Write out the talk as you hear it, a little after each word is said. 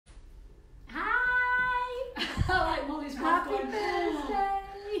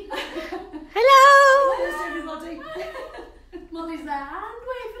there and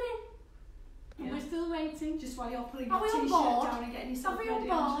wait for it. And we're still waiting. Just while you're putting Are your we on t-shirt board? down and getting yourself Are we ready.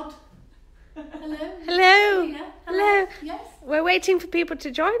 on board? Hello? Hello. Yeah. Hello. Yes? We're waiting for people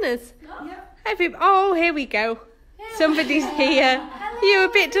to join us. No? Yeah. Hi, people. Oh, here we go. Yeah. Somebody's here. Hello. You're a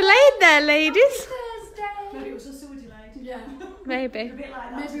bit delayed there, ladies. Thursday. Maybe it was us who were delayed. Yeah. Maybe. A bit like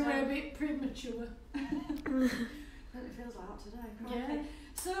that Maybe today. we're a bit premature. It feels like that today. Yeah. Okay.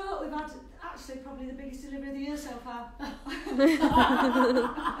 So we've had actually probably the biggest delivery of the year so far.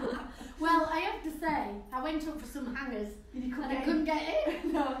 Well, I have to say, I went up for some hangers And you and I couldn't get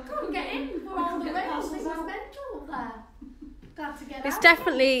in. No, Couldn't get in for all the couldn't get the rails. It parcels was out. mental up there. Glad to get It's out.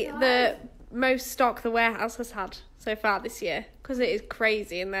 definitely Right. the most stock the warehouse has had so far this year because it is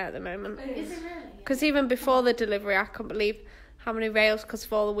crazy in there at the moment. Is it really? Because even before the delivery, I can't believe how many rails because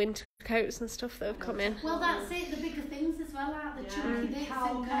of all the winter coats and stuff that have come in. Well, that's it. The bigger things as well, aren't the chunky bits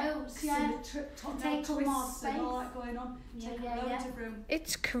and coats. Yeah. Take up more twists and all that going on. Yeah, Take yeah, up loads yeah. of room.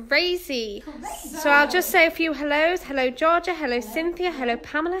 It's crazy. Correct. So I'll just say a few hellos. Hello Georgia, hello Cynthia, hello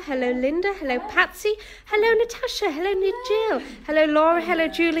Pamela, hello Linda, hello Patsy, hello Natasha, hello Jill, hello Laura, hello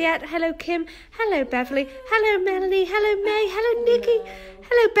Juliet, hello Kim, hello Beverly, hello Melanie, hello May, hello Nikki,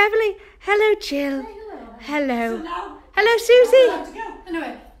 hello Beverly, hello Jill, hello, So now, hello we Susie, have to go.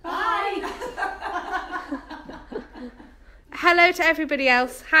 Anyway, bye. hello to everybody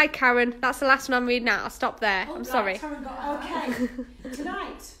else. Hi Karen, that's the last one I'm reading out. I'll stop there. I'm sorry. Okay,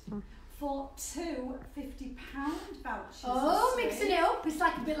 tonight for two £50 vouchers. Oh, mixing it up. It's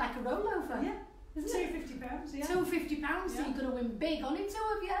like a bit like a rollover. Yeah, Isn't it? £250, yeah. £250, so Yeah. you're going to win big, aren't you,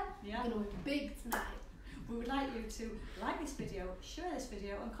 two of you? Yeah. You're going to win big tonight. We would like you to like this video, share this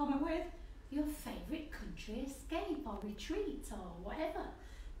video and comment with Your favourite country escape or retreat or whatever.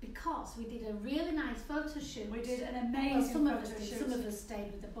 Because we did a really nice photo shoot. We did an Well, amazing some of us photo did. shoot. Some of us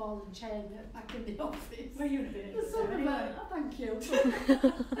stayed with the ball and chain back in the office. Well, you'd have been in Some of anyway. us, oh, thank you.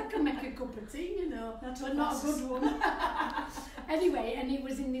 I can make a cup of tea, you know, That's but not a good one. Anyway, and it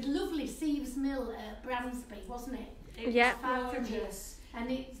was in this lovely Sieves Mill at Bransby, wasn't it? It was Yeah. Far from here. gorgeous. And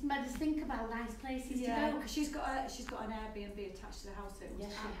it's made us think about nice places Yeah, to go. because she's got an Airbnb attached to the house. That Yeah,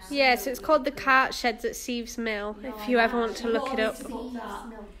 was she has. Yeah, so it's called the Cart Sheds at Sieves Mill, if you ever want to look it up. Sieves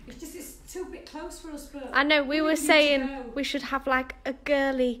Mill. It's just it's too bit close for us, but I know, we were need to saying go. we should have like a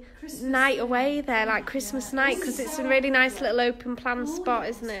girly Christmas night Day. away there, like Christmas night, because it's a really nice little open plan spot,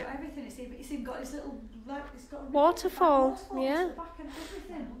 isn't it? It's got everything. It's even got this little like it's got a Waterfall, waterfall yeah. at the back and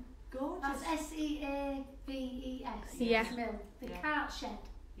everything. Gorgeous. That's Seaves Yeah. Mill. The Yeah. cart shed.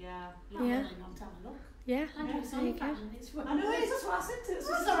 Yeah. Not Yeah. really want to have a look. Yeah, I know it's there on you go. that and it's I know it is. That's what I said to.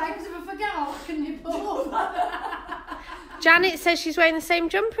 That's alright, because if I forget, I'll can you pull? Janet says she's wearing the same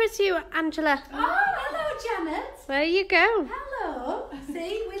jumper as you, Angela. Oh, hello, Janet. There you go. Hello.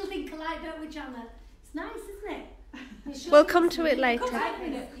 See, we'll think alike, don't we, Janet? It's nice, isn't it? It should We'll be. come to it later. Come back a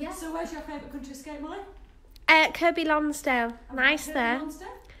minute. Yeah. So where's your favourite country escape, Molly? Kirby Lonsdale, nice there. Monster?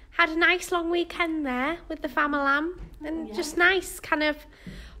 Had a nice long weekend there with the family and Yeah. just nice kind of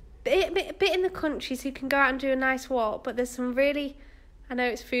bit in the country so you can go out and do a nice walk, but there's some really, I know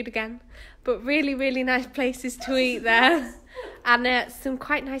it's food again, but really, really nice places to eat there. And some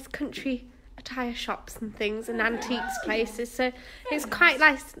quite nice country attire shops and things and antiques places. So it's quite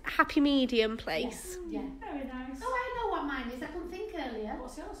nice, happy medium place. Yeah. Very nice. Oh, I know what mine is. I couldn't think earlier.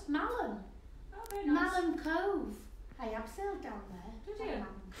 What's yours? Malham. Oh, very nice. Malham Cove. I have sailed down there. Did you? Malham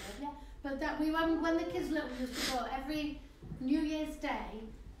Cove, yeah. But that we when the kids little, we used to go every New Year's Day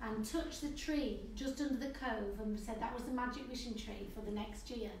and touch the tree just under the cove, and we said that was the magic wishing tree for the next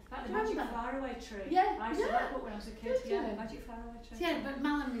year. Like the Do you Magic remember? Faraway tree. Yeah, I used to yeah. like that when I was a kid. Did Yeah, you? Magic Faraway tree. Yeah, but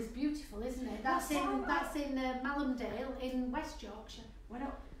Malham is beautiful, isn't it? That's in Malhamdale in West Yorkshire. Well,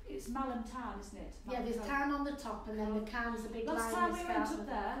 no, it's Malham Town, isn't it? Yeah, Malham there's Town. town on the top, and then the Carn's a big line. Last time we with went stars. up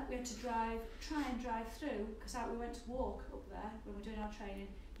there, we had to try and drive through, because we went to walk up there when we were doing our training.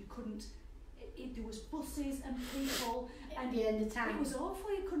 You couldn't. There was buses and people, and Yeah, in the town. it was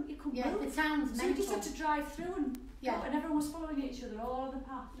awful. You couldn't Yeah, move. the town's So you just mental. had to drive through and Yeah. go, and everyone was following each other all on the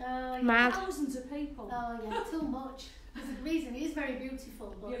path. Oh, yeah. Mad. Thousands of people. Oh, yeah, too much. There's a reason. It is very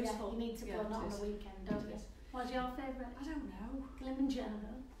beautiful, but Beautiful. yeah, you need to Yeah, go it not on is. a weekend, don't It you? is. What's your favourite? I don't know. Kilimanjaro.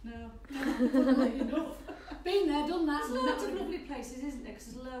 No. Funnily enough. Been there, done that. There's loads of lovely places, isn't there?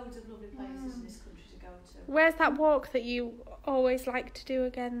 Because there's loads of lovely places in this country to go to. Where's that walk that you always like to do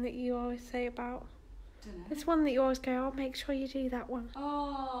again, that you always say about? Don't know. There's one that you always go, oh, make sure you do that one.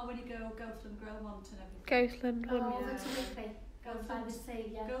 Oh, when you go Gothland, Gromont and everything. Gothland Oh, one. over yeah. to Whitby. Go by the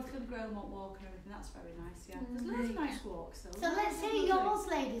sea, yeah. Gothland, Gromont walk and everything. That's very nice, yeah. There's loads of nice walks though. So let's hear yours,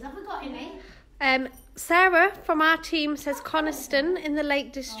 ladies. Have we got any? Sarah from our team says Coniston in the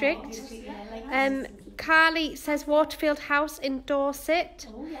Lake District. Yeah, like Carly says Waterfield House in Dorset.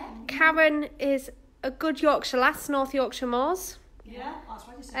 Oh, yeah. Karen is a good Yorkshire lass, North Yorkshire Moors. Yeah, that's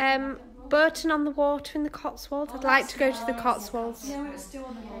right. You said Burton on the Water in the Cotswolds. I'd like to go to the Cotswolds. yeah, it was still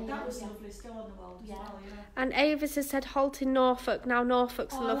on the Wold. Yeah, That was yeah. lovely, still on the Wold as Yeah. well, yeah. And Avis has said Holt in Norfolk. Now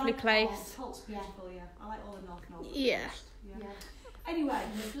Norfolk's a I lovely like place. Holt. Holt's beautiful, yeah. I like all the North. Yeah. Yeah. Anyway,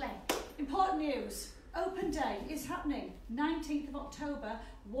 Lovely. important news. Open day is happening 19th of October,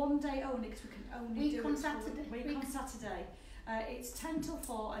 one day only, because we can only Week do on it for Saturday. week on Saturday. It's 10 till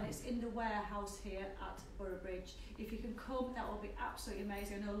 4 and it's in the warehouse here at Boroughbridge. If you can come, that will be absolutely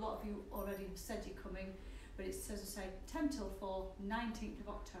amazing. I know a lot of you already have said you're coming, but it's, as I say, 10 till 4, 19th of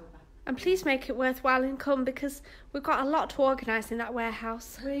October. And please make it worthwhile and come, because we've got a lot to organise in that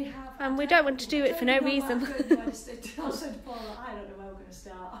warehouse. We have, And we don't want to do it for no reason. I said to Paula, I don't know where we're going to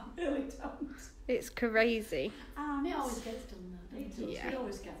start. I really don't. It's crazy. And It always gets done though, it doesn't does, Yeah. we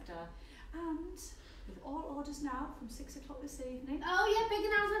always get there. And with all orders now from 6 o'clock this evening. Oh yeah, big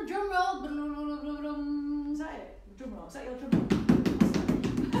announcement, drum roll. Blum, blum, blum, blum. Is that it? Drum roll. Is that your drum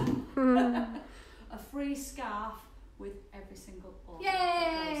roll? A free scarf with every single order.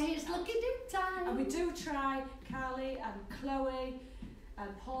 that Yay! goes It's out. lucky dip time. And we do try, Carly and Chloe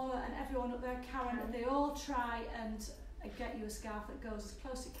and Paula and everyone up there, Karen, they all try and get you a scarf that goes as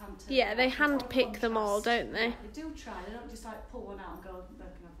close as it can to. Yeah, they the actual handpick them all, contrast. don't they? Yeah, they do try. They don't just like pull one out and go, they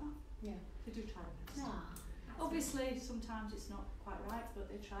can have that. Yeah. They do try their best. Ah, Obviously, sometimes it's not quite right, but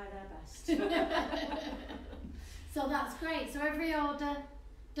they try their best. So that's great. So every order,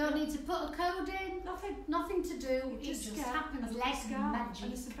 don't need to put a code in. Nothing to do. You It just just get happens a like scarf, and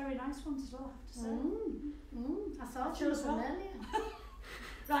magic. it's some very nice ones as well, I have to say. I saw I some chose one. earlier.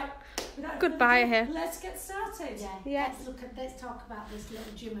 Right. without Good further buy ado, here. Let's get started. Yeah. Yeah. Let's talk about this little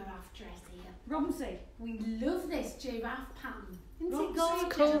giraffe dress here. Romsey. We love this giraffe pattern. Isn't Romsey. it gorgeous?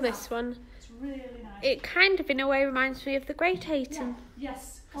 It's Cool, this one. It's really nice. It kind of, in a way, reminds me of the Great Ayton.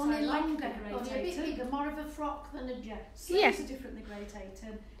 Yes. 'cause Only I like longer, the Great only a bit Ayton. bigger, more of a frock than a dress. Sleeves are different than the Great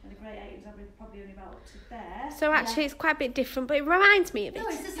Ayton, and the Great Ayton's probably only about up to there. So actually, it's quite a bit different, but it reminds me of No,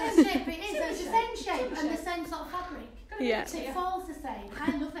 it. it's the same shape. It is. It's the Similar same shape and Similar the same sort of fabric. Yeah. It falls the same.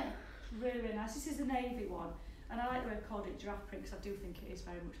 I love it. Really, really nice. This is the navy one, and I like the way I called it giraffe print because I do think it is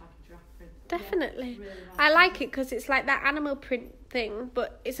very much like a giraffe print. Definitely. Yeah, really nice. I like it because it's like that animal print thing,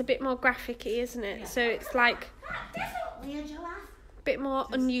 but it's a bit more graphic-y, isn't it? Yeah. So it's like Definitely a giraffe. a bit more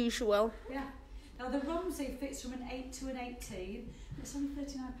unusual. Yeah. Now the Romsey fits from an 8 to an 18. It's only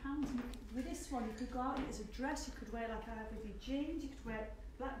 £39. And with this one, you could go out as a dress. You could wear like with your jeans. You could wear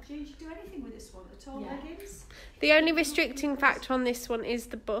black jeans. You could do anything with this one. The tall Yeah. leggings. The only restricting factor on this one is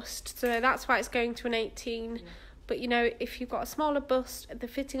the bust, so that's why it's going to an 18. Yeah. But you know, if you've got a smaller bust, the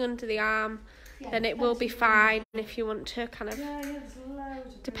fitting under the arm, Yeah, then it will be that's fine if you want to kind of... Yeah, there's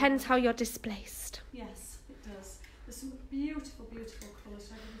loads. Of Depends how really- you're displaced. Yes, it does. There's some beautiful, beautiful colours.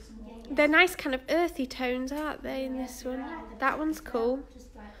 So I'll give you some more. Yeah. They're nice kind of earthy tones, aren't they, in Yeah, this one? I like the That one's black cool. as well,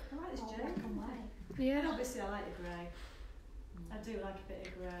 just like I like this all jacket. black and white. And Yeah. obviously I like the grey. I do like a bit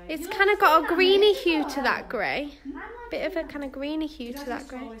of grey. It's You kind of like got a that, greeny don't hue you? to that grey. I like Bit of a that. kind of greeny hue Did to I that used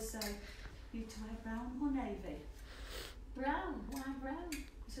to grey. always say, you need to wear brown or navy? Brown. Why brown? I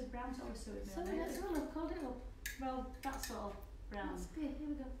said brown's always suited me So on let's navy. have a look. Hold it up. Well, that sort of brown. That's good. Here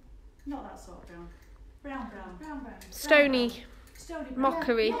we go. Not that sort of brown. Brown. Brown. Stony. Stony brown.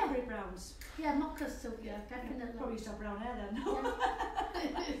 Mockery. Yeah. Mockery browns. Yeah, mocha's so good. Yeah, Definitely. Probably used to have brown hair then.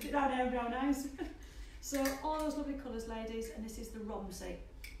 Yeah. Brown hair and brown eyes. So all those lovely colours, ladies, and this is the Romsey.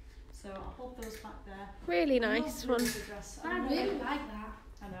 So I'll hold those back there. Really nice Lovely one. little dress. I know- really like that.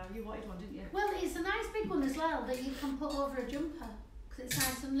 I know, you wanted one, didn't you? Well, it's a nice big one as well that you can put over a jumper because it's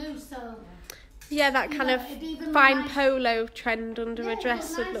nice and loose. So Yeah, that you kind know, of it'd even fine nice- polo trend under Yeah, a it dress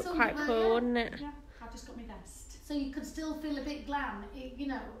look would nice look under quite my- cool, yeah. wouldn't it? Yeah, I've just got my vest. So you could still feel a bit glam. You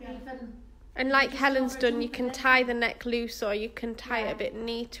know, Yeah. even. And like Just Helen's over a done, you jumper can then. tie the neck loose or you can tie it Yeah. a bit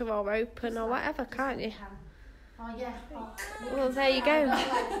neater or open or whatever, can't you? Oh yeah. Oh, Well, there you go. I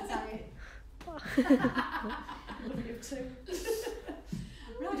like to tie it. Love you too.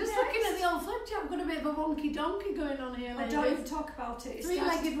 I'm just looking at the old footage. I've got a bit of a wonky donkey going on here. I don't even talk about it. It started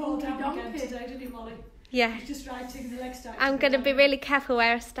Three-legged to fall wonky down again donkey. today, didn't it, Molly? Yeah. It's just writing the leg started I'm go going to down be again. really careful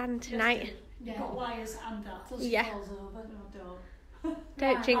where I stand tonight. Yes, You've got wires and that. Till she Yeah. falls over. No,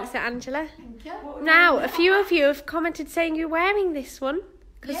 Don't Right. jinx it, Angela. Thank you. don't. Now, a few of you have commented saying you're wearing this one.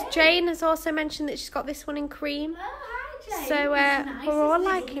 Because Yay. Jane has also mentioned that she's got this one in cream. Oh, hi, Jane. So, It's nice, we're all isn't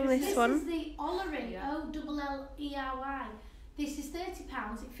it? liking this one. This is the Ollery, Yeah. Ollery. This is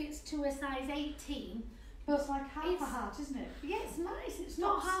 £30. It fits to a size 18. But it's like half It's- a heart, isn't it? Yeah, it's nice. It's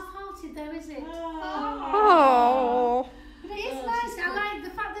not Stops. half-hearted though, is it? Oh. But it is Oh, nice. she's I good. like the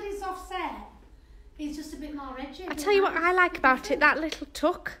fact that it's offset. It's just a bit more edgy. I tell you what I like about it, that little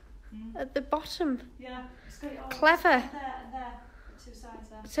tuck at the bottom. Yeah, it's got it all Clever. there and there, two sides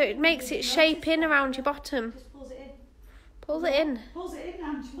there. So it makes it shape in around your bottom. Just pulls it in. Pulls it in. Pulls it in,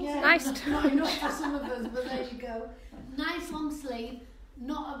 Ange. Pulls Yeah, it Nice not touch. enough for some of us, but there you go. Nice long sleeve,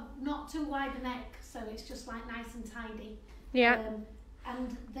 not too wide a neck, so it's just like nice and tidy. Yeah.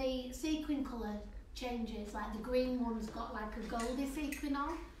 And the sequin colour changes, like the green one's got like a goldy sequin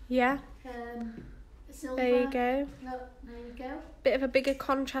on. Yeah. Silver. There you go. No, there you go. Bit of a bigger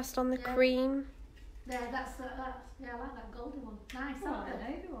contrast on the Yeah. cream. There, that's yeah, I like that goldy one. Nice, Oh, I aren't like they?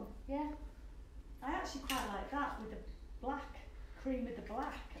 the navy one. Yeah. I actually quite like that with the black. Cream with the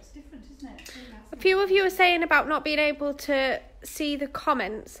black. That's different, isn't it? I think that's A few of you are saying about not being able to see the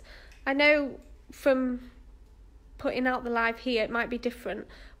comments. I know from putting out the live here it might be different,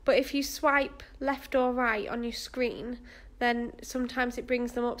 but if you swipe left or right on your screen, then sometimes it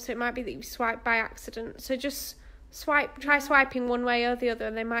brings them up, so it might be that you swipe by accident. So just try swiping one way or the other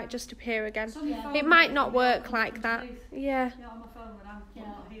and they might just appear again. It's on your Yeah. phone, It might not you know, work like that. underneath. Yeah. Yeah, on my phone when I'm Yeah.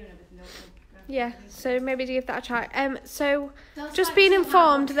 not hearing everything. Yeah, so maybe give that a try. So Those just like being some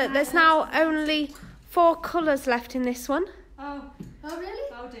informed apples, that like there's those now ones. only 4 colours left in this one. Oh, Oh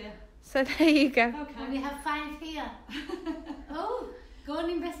really? oh dear. So there you go. And Okay. we have 5 here. Oh, go and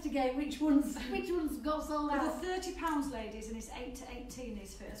investigate which ones got sold Well, out. the £30 ladies, and it's 8 to 18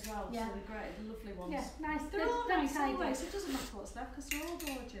 these fit as well. Yeah. So they're great, they're lovely ones. Yeah, nice. They're all very nice tidy. anyway, so it doesn't matter what's left because they're all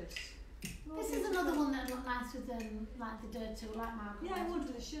gorgeous. They're all This is beautiful. another one that looked nice with like the dirt too, like Margaret. Yeah, I would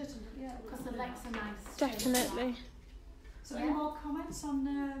with a shirt and yeah. Because the legs are nice. Definitely. So Yeah. any more comments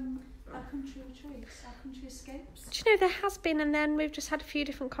on our country retreats, our country escapes? Do you know there has been, and then we've just had a few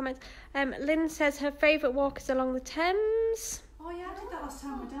different comments. Lynn says her favourite walk is along the Thames. Oh yeah, I did that last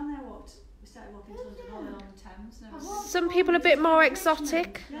time. We were down there. We started walking to London all along the Thames. No, I it was- walked Some people a bit more Richmond.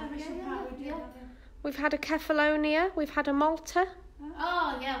 exotic. yeah, Richmond yeah, Park, we did yeah. that, yeah. We've had a Kefalonia, we've had a Malta.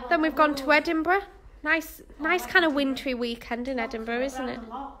 Oh yeah. Well, Then we've gone to oh, Edinburgh. Nice I kind of like wintry weekend in Edinburgh, isn't it? Around the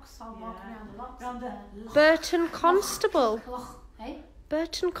locks. I'll walk Yeah. around the locks. Round the there. Burton Constable. Loch, eh?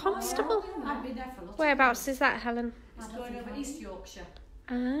 Burton Constable. Oh, yeah. I've been there for a lot. Whereabouts is that, Helen? It's I don't going think over I East have. Yorkshire.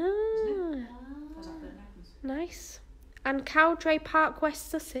 Ah, I was up there in Athens. nice. And Cowdray Park, West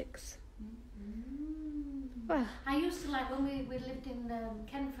Sussex. Well, I used to like when we lived in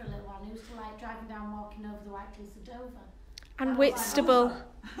Kent for a little while. I used to like driving down, walking over the White Cliffs of Dover. and That was like- Whitstable.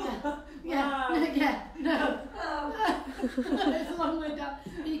 Yeah, Wow. yeah, no. Oh. It's a long way down.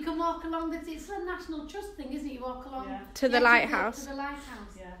 But you can walk along it's a National Trust thing, isn't it? You walk along Yeah. To the edge of lighthouse. To the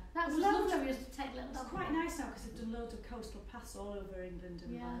lighthouse. Yeah. That was There's loads lovely. We used to take little It's dogs. quite nice now because they've done loads of coastal paths all over England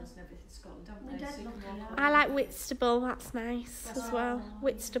and Yeah. Wales and everything, Scotland, haven't We they? did So you look can at walk that. I along. like Whitstable, that's nice That's as well. Oh,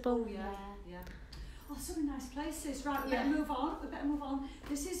 Whitstable. Oh yeah, yeah. Oh, so many nice places. Right, we Yeah. better move on. We better move on.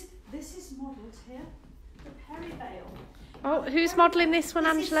 This is modelled here. The Perivale. Oh, who's modelling this one,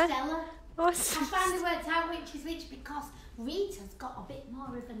 This is Angela? Stella. Oh, I finally worked out which is which because Rita's got a bit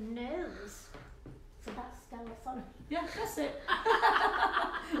more of a nose. So that's Stella, sorry. Yeah, that's it.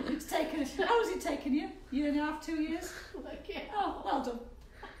 It's taken. How has it taken you? Year and a half, 2 years? Oh, well done.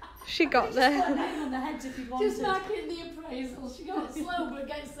 she got Just put a there. name on the heads if you wanted. Just like in the appraisal, she got slow but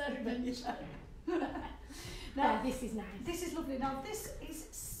gets there eventually. Now, This is nice. this is lovely. Now, this is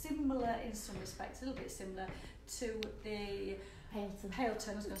similar in some respects, a little bit similar to the Pailton.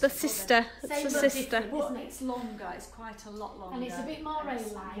 Pailton. I was going The to say, sister. Same It's a but sister. different. But Isn't it? it's longer. It's quite a lot longer. And it's a bit more And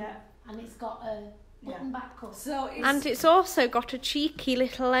it's- A-line. Yeah. And it's got a button back cut. So it's And it's also got a cheeky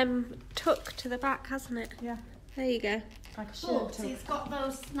little tuck to the back, hasn't it? yeah, There you go. like a shirt But tuck. it's got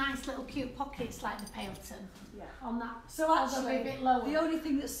those nice little cute pockets like the Pailton Yeah. on that. So Although actually, a bit lower. the only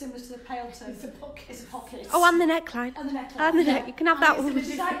thing that's similar to the Pailton It's a pocket. is a pocket. Oh, and the neckline. and the neckline. And the yeah. neck. You can have And that it's a one. bit-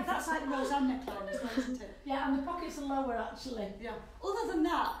 Which is like, that's like the Roseanne neckline as well, isn't it? Yeah, and the pockets are lower actually. Yeah. Other than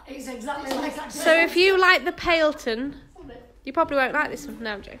that, It's exactly like that. So if you like the Pailton, you probably won't like this one.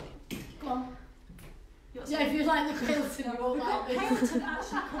 No, I'm joking. Go on. you're Yeah, if you like the Pailton, you won't we've got like this. Pailton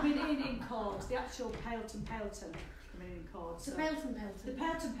actually coming in cords. The actual Pailton coming in cords. The So Pailton the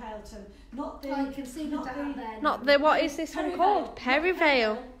Pailton. Pailton, not the. Oh, you can see the not dot the- there. Not the, what is this one called?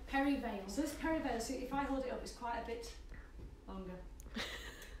 Perivale. Perivale. So this Perivale. So if I hold it up, it's quite a bit longer.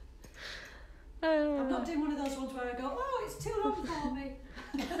 I'm not doing one of those ones where I go, oh, it's too long for me.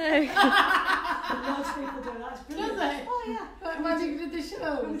 Loads of people do that. It's brilliant. Do they? Oh yeah. When you did the When we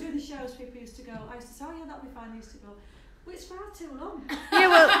show. were doing the shows, people used to go. I used to say, oh yeah, that'll be fine. They used to go, well, it's far too long. Yeah,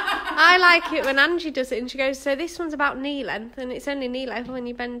 well, I like it when Angie does it and she goes, so this one's about knee length and it's only knee length when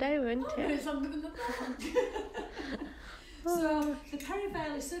you bend over, isn't it? It's longer than the So the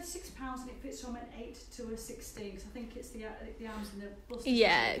Perivale is £36 and it fits from an 8 to a 16 because I think it's the arms and the bust.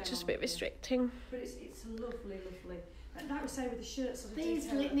 Yeah, it's just a bit restricting. But it's lovely, lovely. And like we say with the shirts, sort of These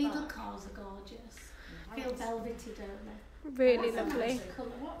detail at the needle back. cars are gorgeous. Right. Feel velvety, don't they? Really That's a lovely. nice colour.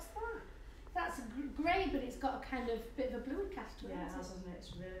 What's that? That's a grey, but it's got a kind of bit of a bluey cast to it. Yeah, it has, hasn't hasn't it?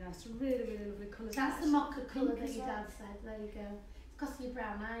 It's really nice. It's a really, really lovely colour. That's the mocha colour that as your well. dad said. There you go. It's because of your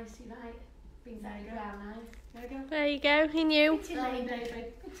brown eyes, you right? Being There very you go. brown eyes. There you go. There you go, he knew. Pretty Darling lady. baby.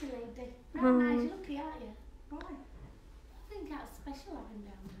 Pretty lady. Brown Mm. eyes, you're lucky, aren't you? Why? I think that's special having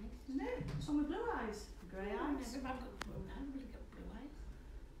brown eyes. Isn't it? Some with blue eyes. Grey eyes. I've got blue eyes. I've really got blue eyes.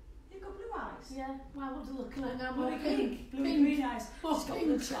 You've got blue eyes. Yeah. Well, what do look like now? Blue More and green. pink. Blue and Pink. green eyes. Oh, She's got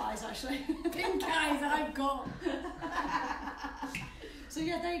pink. blue eyes actually. Pink eyes I've got. So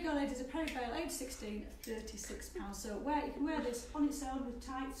yeah, there you go, ladies. A Perivale, 8 to 16, £36. So you can wear this on its own with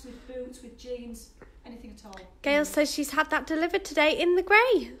tights, with boots, with jeans, anything at all. Gail says she's had that delivered today in the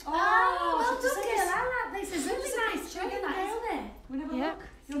grey. Oh, well so done, this- Gail. I like this. It's so really this nice. is Very chicken, nice, Gail. isn't it? We'll have a Yeah. look.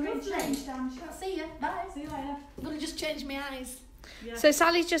 You're getting Lovely. changed, Dan. I'll see you. Bye. See you later. I'm going to just change my eyes. Yeah. So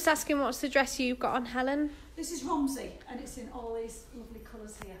Sally's just asking what's the dress you've got on, Helen. This is Romsey, and it's in all these lovely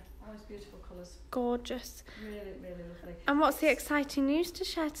colours here. All these beautiful colours. Gorgeous. Really, really lovely. And what's the exciting news to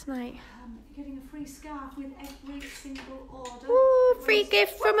share tonight? You're getting a free scarf with every single order. Ooh, It free goes-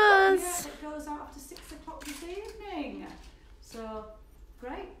 gift from Yeah, us. it goes out after 6 o'clock this evening. So,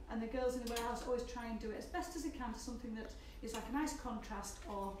 great. And the girls in the warehouse always try and do it as best as they can to something that is like a nice contrast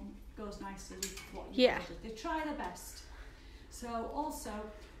or goes nicely with what you Yeah. ordered. They try their best. So, also,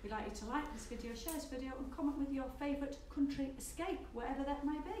 we'd like you to like this video, share this video, and comment with your favourite country escape, wherever that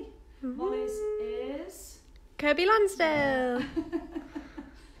may be. Molly's is... Kirby Lansdale.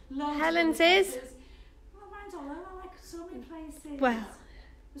 Loads of Helen's other is? places. Well, mine's all over. I like so many places. Well,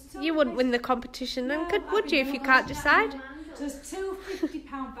 There's so you many wouldn't win places. the competition then, No, could, I'd would be you, if you nervous. can't decide? So there's two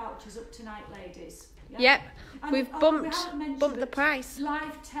 £50 vouchers up tonight, ladies. Yeah? Yep, And, we've we bumped haven't mentioned the that price.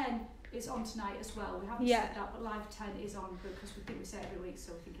 Live 10 is on tonight as well. We haven't Yeah. said that, but Live 10 is on because we think we say it every week,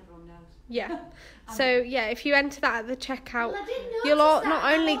 so we think everyone knows. Yeah. And So yeah, if you enter that at the checkout, Well, I didn't notice you'll all, that. not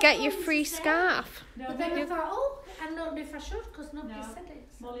I only was get your going free to say. scarf. no, But then I Molly, thought, oh, I don't know if I should because nobody No. said it.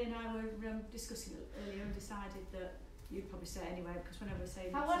 Molly and I were discussing it earlier and decided that you'd probably say it anyway because whenever we say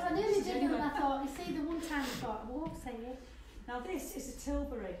it, I we was, say I it, nearly we say it did, and anyway. I thought, you see, the one time I thought, I won't say it. Now this is a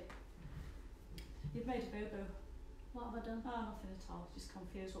Tilbury. You've made a boo-boo. What have I done? Oh, nothing at all. Just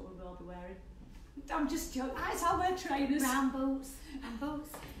confused what we will all be wearing. I'm just joking. That's how we're trainers. Brown boots. And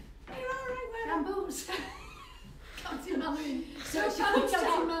boots. You're all right, Brown wearing boots. Captain Mannering. So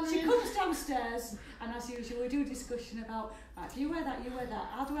she comes downstairs, and as usual, we do a discussion about, right, if you wear that, you wear that,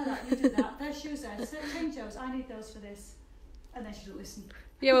 I'll wear that, you do that, there's shoes there, so change those, I need those for this. And then she doesn't listen.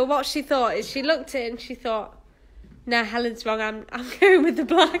 Yeah, well, what she thought is she looked at it and she thought, "No, Helen's wrong. I'm going with the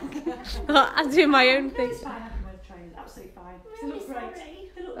black. I'll do my own No, thing." it's fine, I can wear trainers, absolutely fine. They Really look great.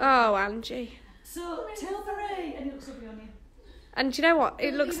 sorry. They look Oh, Angie. So, Tilbury, and it looks lovely on you. And do you know what?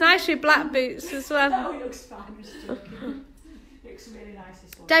 It looks nice with black boots as Oh, well. it looks fine, I'm just joking. It looks really nice,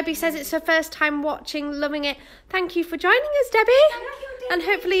 this one. Debbie says it's her first time watching, loving it. Thank you for joining us, Debbie. Thank you, Debbie. And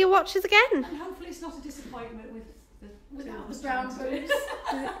hopefully you'll watch us again. And hopefully it's not a disappointment with the Without Tilbury the brown trainers. boots.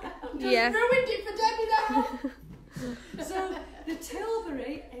 Yeah. Ruined it for Debbie now. So the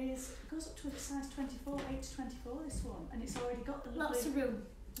Tilbury goes up to a size 24, 8 to 24, this one, and it's already got the Lots of room.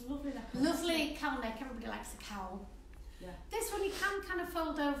 lovely neck. Lovely cowl neck. Everybody likes a cowl. Yeah. This one you can kind of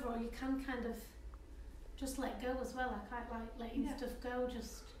fold over, or you can kind of just let go as well. I quite like letting Yeah. stuff go.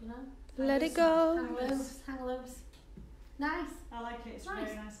 Just Let it go. hang loose, hang loose. Nice. I like it. It's Nice.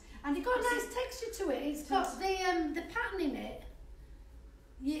 very nice. And you've got a nice texture to it. It's got the pattern in it.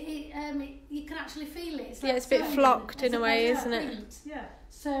 You can actually feel it. It's Yeah, like it's a bit sewing flocked in as a way, opposed to isn't it? print. Yeah,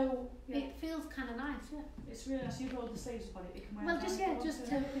 So Yeah. it feels kind of nice. Yeah. it's really nice. You roll the sleeves up on it. You can wear Well, it just down if you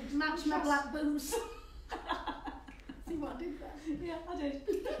just want to match my black boots. See what I did there? Yeah, I did.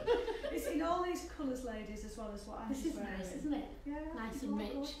 It's in all these colours, ladies, as well as what I'm This is wearing. nice, isn't it? Yeah, Nice it's and all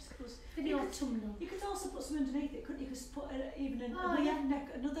rich. gorgeous colours. Video You could- thumbnail. You could also put some underneath it, couldn't you? You could put even Oh, another yeah. neck,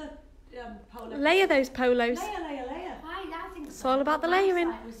 another polo. Layer those polos. Layer. I think It's all about the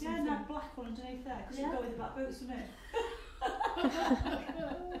layering. Yeah, and that black one underneath there, because Yeah. you go with the black boots, wouldn't it?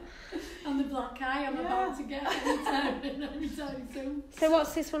 And the black eye I'm Yeah. about to get anytime soon. So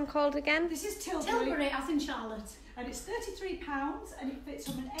what's this one called again? This is Tilbury, Tilbury, as in Charlotte. and it's £33, and it fits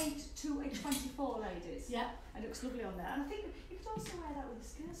from an 8 to a 24, ladies. Yeah. And it looks lovely on there. And I think you could also wear that with a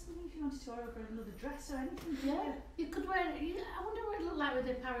skirt, something if you wanted to, or over another dress or anything. Yeah. You could wear it. I wonder what it looked like with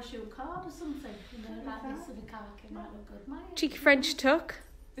a parachute cord or something. You know, like this sort of khaki might look good. Might it? Cheeky French tuck.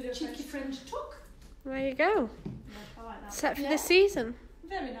 Bit of Cheeky French tuck. There you go. Yeah, I like that. Set for Yeah. the season.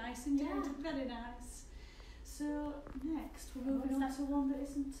 Very nice indeed. Yeah. Very nice. So next we're moving What's on to one that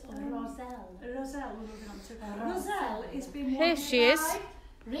isn't Roselle. Roselle. We're moving on to Roselle. Roselle. It's been Here wanted she is. by-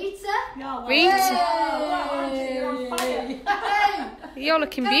 Rita. Yeah, well, Rita. wow, Auntie, you're on fire. You're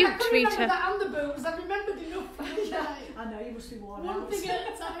looking beaut, I remember Rita. that and the boobs. I remembered enough for the night. I know you must be worn One out. thing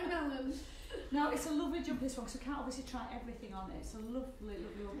at a time, Ellen. No, it's a lovely jumper this one because we can't obviously try everything on it. It's a lovely,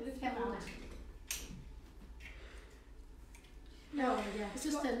 lovely one. Lift Get it one out. No, yeah. It's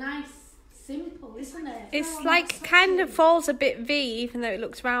just a nice, simple, isn't it? It's like kind of falls a bit V, even though it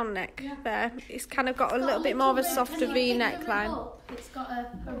looks round neck Yeah. there. It's kind of got a It's little bit more of a bit- softer can V you pick them neckline. up? It's got a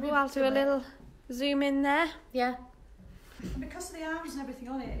Oh, rib I'll to do a it. little zoom in there. Yeah. And because of the arms and everything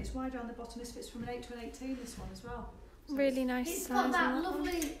on it, it's wider on the bottom. This fits from an 8 to an 18, this one as well. So Really nice It's size. got that on that.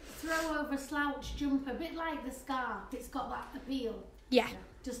 lovely throw over slouch jumper, a bit like the scarf. It's got that appeal. Yeah,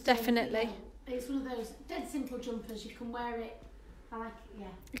 Just Definitely. you know, it's one of those dead simple jumpers. You can wear it. I like it. Yeah.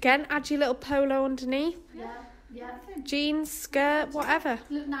 again, add your little polo underneath. Yeah. Yeah. everything. Jeans, skirt, whatever.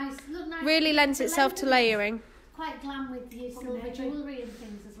 Look nice. Look nice. Really lends The itself to length layering. Quite glam with your Got my silver navy. jewellery and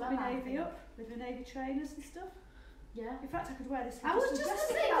things as well. Got my I navy think. up with my navy trainers and stuff. Yeah. In fact, I could wear this. I was just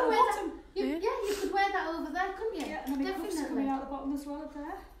adjusting gonna say, it you at could the wear bottom. You, Yeah. yeah, you could wear that over there, couldn't you? Yeah, and my cuffs Definitely. coming out the bottom as well up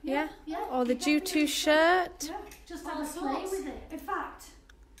there. Yeah. Yeah. Or the you Due2 definitely shirt. Yeah. Just All have a play sorts. with it. In fact,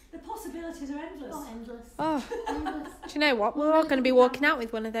 the possibilities are endless. Oh, endless. Oh, Endless. do you know what? We're all going to be walking out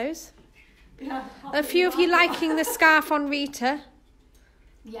with one of those. Yeah. A few of you liking the scarf on Rita.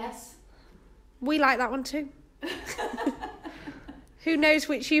 Yes. We like that one too. Who knows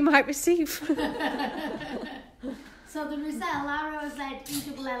which you might receive? So the Roselle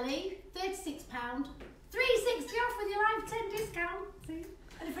ROZ-ELLE, £36, £3.60 off with your lifetime discount. See?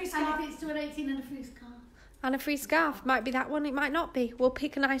 And a free And scarf. if it's to an 18 and a free scarf. And a free scarf. Might be that one, it might not be. We'll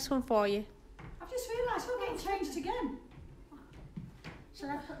pick a nice one for you. I've just realised we're getting changed again. Shall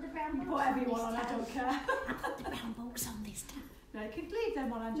I put the brown box Whatever on you want on, this I time? don't care. I'll put the brown box on this time. No, you can leave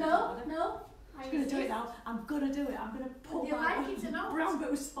them on, Angela. No. I'm going to do it now. I'm going to do it. I'm going to pull Whether you my like it or not. brown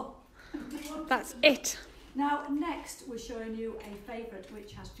boots on. That's it. Now, next we're showing you a favourite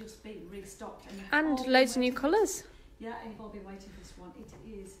which has just been restocked. And, you've And all been loads of new waiting- colours. Yeah, and you've all been waiting for this one. It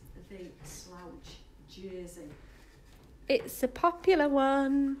is the slouch jersey. It's a popular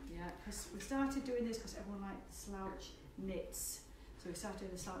one. Yeah, because we started doing this because everyone liked slouch knits. So we started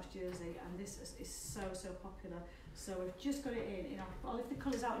doing the slouch jersey, and this is so popular. So we've just got it in. I'll lift the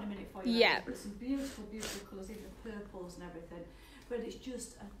colours out in a minute for you. Yeah. There's some beautiful colours, even the purples and everything. But it's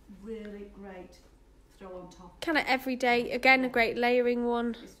just a really great throw on top. Kind of everyday. Again, a great layering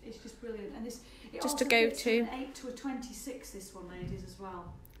one. It's just brilliant. And this it Just also a fits go-to. from an 8 to a 26, this one, ladies, as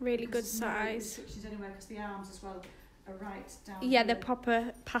well. Really good Because there's no size. restrictions anywhere because the arms as well are right down Yeah, here. they're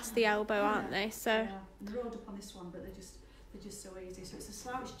proper past the elbow, aren't they? So Yeah, they're rolled up on this one, but they're just so easy. So it's a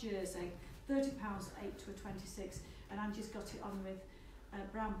slouch jersey, £30, 8 to a 26, and Angie's got it on with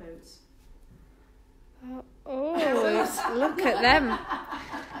brown boots. oh, look at them.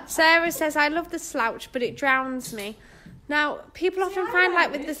 Sarah says, I love the slouch, but it drowns me. Now, people often I find, wear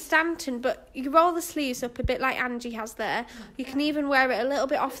like, with the it. Stanton, but you roll the sleeves up a bit like Angie has there. You can even wear it a little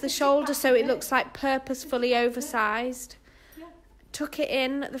bit off the shoulder so it looks like purposefully oversized. Yeah. Tuck it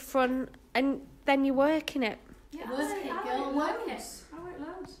in at the front, and then you're working it. Yeah, Work it, girl, work it. I work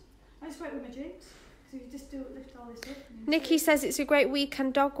loads. I just work with my jeans. So you just lift all this up. and you Nikki says it's a great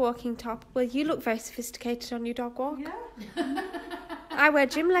weekend dog walking top. Well, you look very sophisticated on your dog walk. Yeah. I wear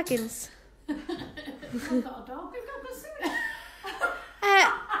gym leggings. I've got a dog. We've got the suit.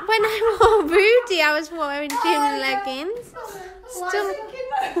 When I wore Rudy, I was wearing gym leggings. Still. Still-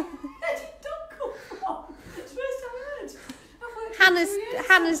 Where did dog come from? It's the first time I heard. I've worked for 2 years.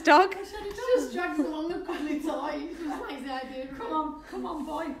 Hannah's dog. I said it Just does. drags along a cuddly toy. Just likes the idea of it. Come on,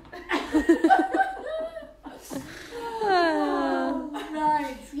 boy.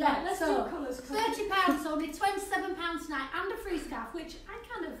 Right. Yeah. Let's So do colours. £30, only £27 tonight, and a free scarf, which I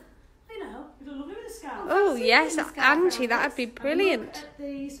kind of, you know. It'll look with a scarf. Oh, yes, Scarf Angie, around that'd this. be Look brilliant. at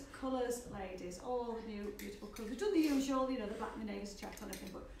these colours, ladies. All the new beautiful colours. We've done the usual, the black Menage's chat on everything,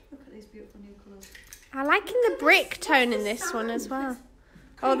 but look at these beautiful new colours. I liking the brick tone in this one as well.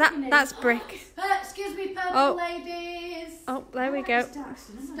 Oh, that's brick. Excuse me, purple Oh. ladies. Oh, there we go.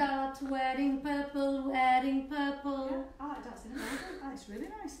 Start wearing purple, wearing purple. I like dancing. It's really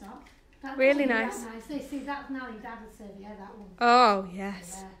nice, that. That's Really really nice. They see that now. Your dad would serve you that one. Oh,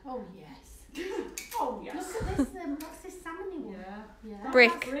 yes. Yeah. Oh yes. Oh, yes. Look at this. What's this salmony one? Yeah. Yeah.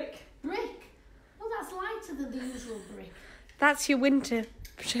 Brick. Brick. Brick. Oh, that's lighter than the usual brick. That's your winter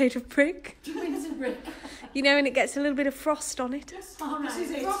shade of brick. Windsor brick. You know, and it gets a little bit of frost on it. Yes, All right. this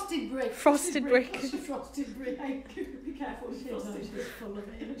is it. Frosted brick. Frosted brick. Frosted brick. Be careful with frosted brick. Full of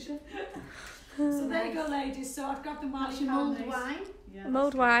it, isn't she? So there you go, ladies. So I've got the That's Marley your mulled candies. wine. Yeah,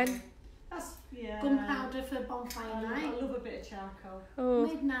 Mulled that's wine. good. That's, yeah. Gunpowder for bonfire I night. love a bit of charcoal. Oh,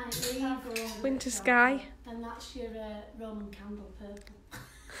 Midnight Eve. Charcoal, a bit of winter charcoal. sky. And that's your Roman candle purple.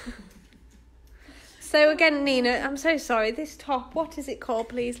 So again, Nina, I'm so sorry. This top, what is it called,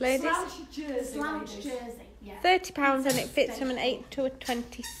 please, ladies? Slouch jersey, Slouch ladies. jersey. Yeah. £30 and it fits from an 8 to a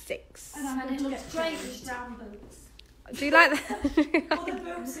 26. And I'm And going it to looks get great changed. with brown boots. Do you like that? Other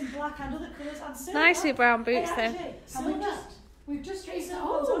boots in black and other colours and silver. Nice with brown boots Hey, though. actually, And silver. We've just recently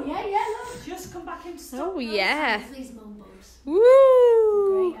Oh, yeah, look. just come back into stock. Oh yeah. These mum boots.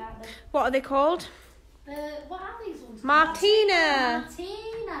 Woo! Great, aren't they? What are they called? What are these ones? Martina.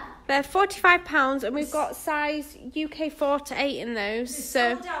 Martina. They're £45 and we've got size UK 4 to 8 in those. It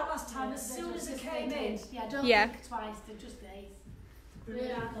So sold out last time as soon as it came in. Yeah, don't Yeah. think twice, they're just these. Brilliant.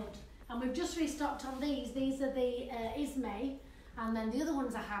 Really good. And we've just restocked on these. These are the Ismay, and then the other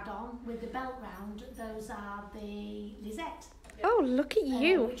ones I had on with the belt round, those are the Lisette. oh, look at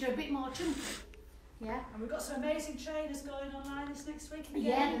you. Which are a bit more chunky. Yeah. And we've got some amazing trainers going online this next week.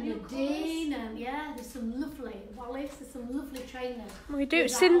 Yeah, the new Nadine, and yeah, there's some lovely Wallace, there's some lovely trainers. We do.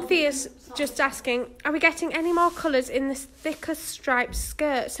 With that Cynthia's all different just sort of- asking, are we getting any more colours in this thicker striped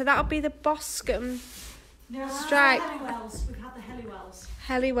skirt? So that'll be the Boscombe No, Stripe. Hellywells. We've had the Hellywells.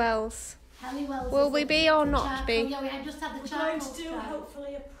 Hellywells. Halliwell's Will is we the be or not charcoal- be? Yeah, we had just had the We're charcoal going to do stripe.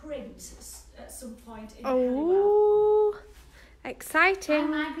 hopefully a print at some point in Hellywell. Oh,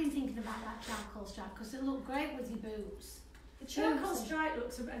 exciting. I've been thinking about that charcoal stripe because it looked great with your boots. The charcoal Boots. stripe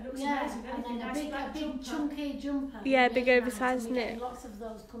looks amazing. Yeah, Anything and then a nice big black jumper. chunky jumper. Yeah, big Really oversized nice, and we're knit. getting lots of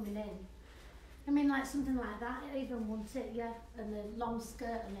those coming in. I mean, like something like that, I even want it, yeah. And the long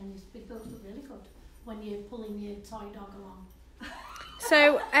skirt, and then these big boots look really good when you're pulling your toy dog along.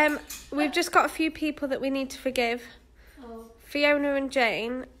 So we've just got a few people that we need to forgive. Oh, Fiona and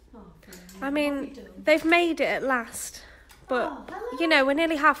Jane. I mean, they've made it at last. But, you know, we're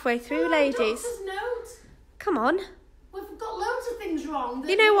nearly halfway through, ladies. Doctor's note. Come on. We've got loads of things wrong.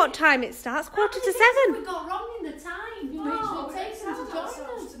 You know what time it starts? Quarter to 7. We got wrong in the time. Oh, Which will take them to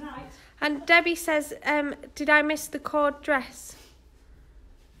join us. tonight. And Debbie says, did I miss the cord dress?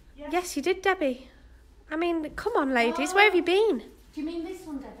 Yes, you did, Debbie. I mean, come on, ladies. Where have you been? Do you mean this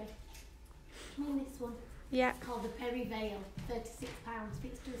one, Debbie? Do you mean this one? Yeah. It's called the Perry Vale, £36,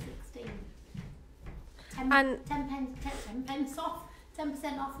 fits to 16. And- 10 pence off,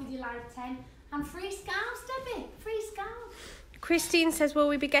 10% off with your live 10. And free scarves, Debbie, free scarves. Christine says, will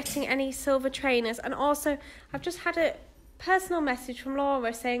we be getting any silver trainers? And also, I've just had a personal message from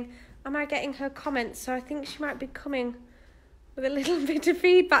Laura saying, am I getting her comments? So I think she might be coming with a little bit of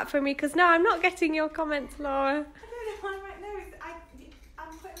feedback from me, because no, I'm not getting your comments, Laura. I don't know why right now.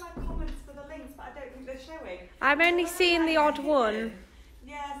 I'm putting my comments for the links, but I don't think they're showing. I'm only seeing the odd one.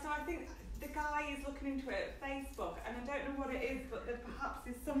 Yeah, so I think the guy is looking into it at Facebook, and I don't know what it is, but there perhaps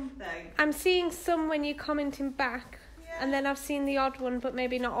is something. I'm seeing some when you're commenting back, Yeah. and then I've seen the odd one, but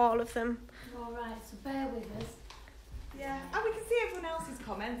maybe not all of them. All right, so bear with us. Yeah, and we can see everyone else's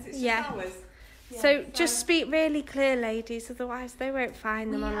comments. It's just Yeah. ours. So just speak really clear, ladies, otherwise they won't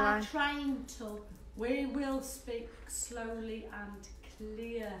find them We are online. trying to. We will speak slowly and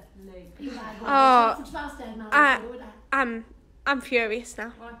clearly. I'm furious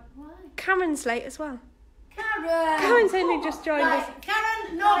now. Why? Cameron's late as well. Karen! Karen's only just joined us. Right,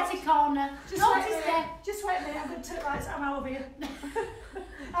 Karen, naughty corner. Naughty step. Just wait a minute, I'm going to turn lights. I'm over here.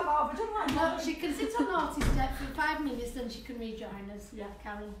 I'm over. Don't mind. No, she can sit on naughty step for 5 minutes, then she can rejoin us. Yeah,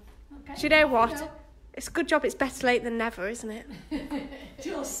 Karen. Okay. Do you know what? Go. It's a good job it's better late than never, isn't it?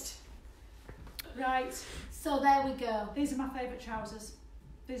 Just. Right. So there we go. These are my favourite trousers.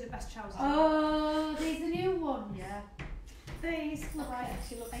 These are the best trousers. Oh, these are new ones. Yeah. These look like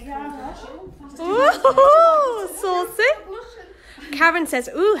She looks Yeah. Ooh, saucy. Karen says,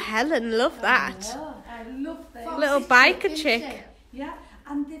 ooh, Helen, love that. I love these. Little biker chick. Yeah,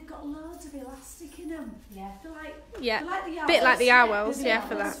 and they've got loads of elastic in them. Yeah. They're like, Yeah, they're like the Yarwells. bit like the Yarwells, they're yeah, the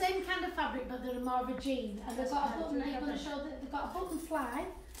for The that. same kind of fabric, but they're more of a jean. And they've got a button. Are you going to show that they've got a button slide?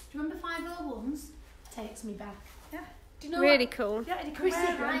 Do you remember 501s? Takes me back. Yeah. Do you know Really what? cool. Yeah, and you can Chrissy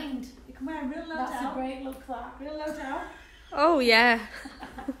wear them. Hind. You can wear them real low That's down. a great look, that. Real low down. Oh, yeah.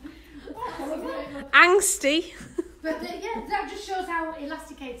 Angsty. But yeah, that just shows how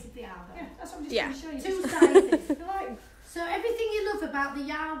elasticated they are. Yeah, that's what I'm just Yeah. going to show you. Two sizes. They're like, So everything you love about the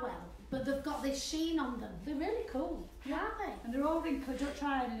Yarwell, but they've got this sheen on them. They're really cool. Are they? And they're all wrinkled, don't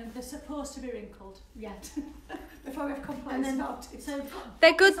try any of them, they're supposed to be wrinkled. Yeah. Before we have complaints And then, about it. so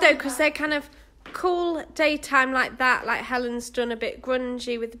They're good though because they're kind of cool daytime like that. Like Helen's done a bit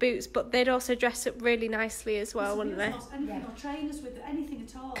grungy with the boots, but they'd also dress up really nicely as well, wouldn't they? Anything, Yeah. or trainers with anything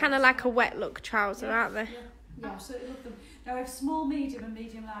at all. Kind of like a wet look trouser, Yeah, aren't they? Yeah, Yeah. absolutely love them. Now we have small, medium and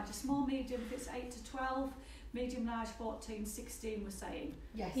medium large. A small, medium if it's 8 to 12, medium large 14, 16 we're saying.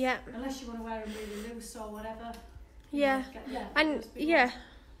 Yes. Yeah, Unless you want to wear them really loose or whatever. yeah, Yeah. and yeah,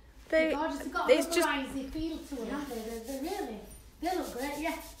 They're they. gorgeous. They've got it's a just- rubberisy feel to them, haven't they? They're really, they look great,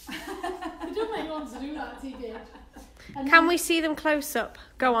 yeah. It don't make you want to do that, TJ. And Can then- we see them close up?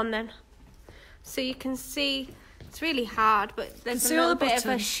 Go on then. So you can see. It's really hard, but there's see a all little the bit of a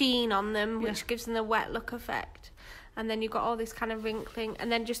button? sheen on them, which Yeah. gives them the wet look effect. And then you've got all this kind of wrinkling, and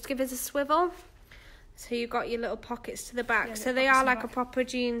then just give us a swivel. So you've got your little pockets to the back. Yeah, so little they pockets are in the like a back. proper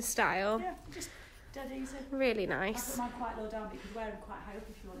jean style. Yeah, just dead easy. Really I put nice. mine quite low down, but you could wear them quite high up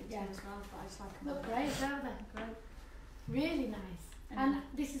if you wanted Yeah. to as well. But I just like them. Look great, don't they? Great. Really nice. And And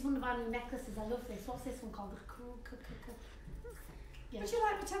this is one of our new necklaces. I love this. What's this one called? Yeah. Would you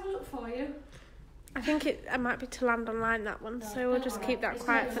like me to have a look for you? I think it might be to land online, that one. No, So we'll don't just worry. keep that It's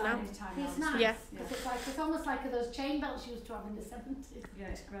quiet really for now. It's nice. Yeah. Because it's almost like those chain belts you used to have in the 70s. Yeah,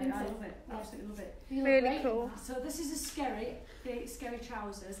 it's great. Isn't I it? love it. Yeah. Absolutely love it. You look Really great in cool. that. So this is the scary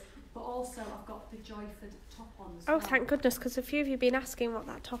trousers, but also I've got the Joyford top on as Oh, well. thank goodness, because a few of you have been asking what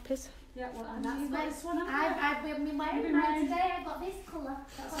that top is. Yeah, well, And and that's you've got nice. this one, haven't you? I've been You've wearing been mine wearing- today. I've got this colour.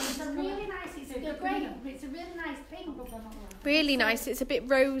 That's It's nice a colour. really nice. It's So a you've great. got It's a really nice pink. Really nice. It's a bit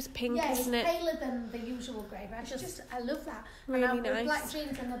rose pink, Yeah, isn't it's it? paler than the usual grey, but I love that. Really and I've nice. black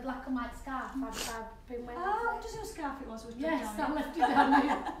jeans and a black and white scarf. I've been wearing. Oh, just your scarf it was. Yes, down I here. left it down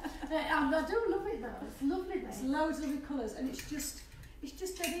here. I do love it though. It's lovely It's though. loads of lovely colours, and it's just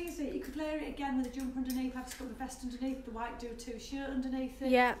dead easy. You could layer it again with a jumper underneath. I've just got the vest underneath, the white do-too shirt underneath it.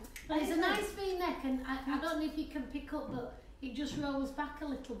 Yeah. And it's a nice V-neck, and I don't know if you can pick up, but it just rolls back a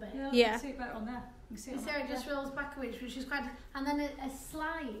little bit. Yeah, Yeah. You can see it better on there. You can see it You on see how there. it just rolls back a bit, which is quite, and then a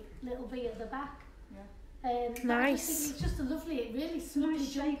slight little V at the back. Yeah. But I just Nice. think it's just a lovely, it really It's a nice smoothly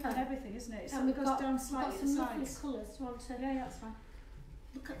shape and jumper. everything, isn't it? And It goes down Got slightly at some lovely sides. colours. Do you want to Yeah, that's fine.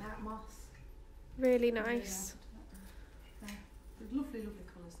 look at that moss? Really Yeah, nice. yeah. They're lovely, lovely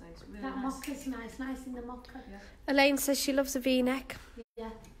colours. Those really That nice. mocker's nice in the mocker. Elaine says she loves a V-neck. Yeah.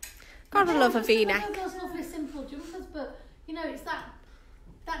 Gotta love a just V-neck. love those lovely simple jumpers, but you know it's that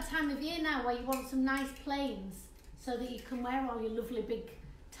time of year now where you want some nice plains so that you can wear all your lovely big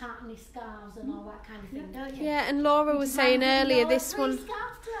tartany scarves and all that kind of thing, don't you? Yeah, and Laura was saying earlier this one.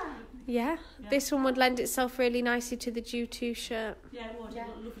 Scarf tonight. Yeah, Yeah. this one would lend itself really nicely to the Dew 2 shirt. Yeah, it would. Yeah.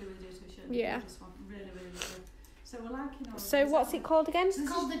 It looked lovely with the do-too shirt. Yeah. This one. Really, really lovely. So we're liking all of So these, what's aren't it called again? It's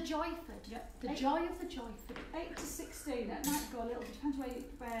called the Joyford. Yeah. The joy of the Joyford. we? 8 to 16. It might go a little. Depends where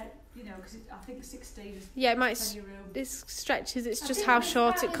you know, because I think 16 is Yeah, it might. plenty of room. This stretches. It's I just think how the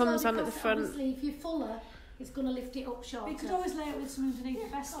short scarf it is comes well on at the because front. Obviously, if you're fuller, it's going to lift it up But shorter. you could always layer it with some underneath the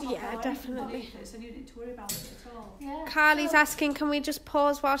vest. top Yeah, or anything definitely. underneath it, so you don't need to worry about it at all. Yeah. Carly's So- asking, can we just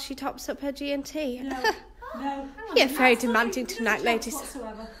pause while she tops up her G&T? No, no. Hang on Yeah, a minute. very That's demanding no tonight, chance ladies.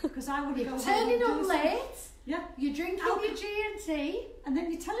 Whatsoever, because I would You're go home turning and do up some- late. Yeah, You're drinking Oh. your G&T. and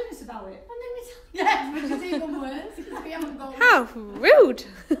then you're telling us about it. And then it's yeah, which is even worse because we haven't got. How rude!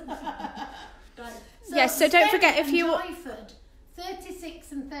 Right. Yes, so don't Sperry forget if and you- Joyford,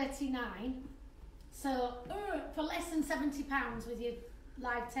 36 and 39. So for less than £70 with your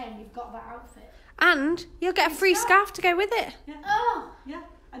live 10, you've got that outfit. And you'll get a free scarf to go with it. Oh, Yeah,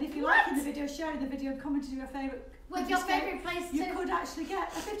 and if you What? like the video, sharing the video, and commenting your favourite. what's your favourite place You to? could actually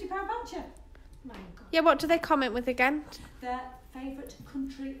get a £50 voucher. My God. Yeah, what do they comment with again? Their favourite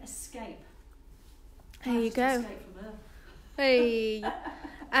country escape. There you Just go. Escape from Earth. Hey.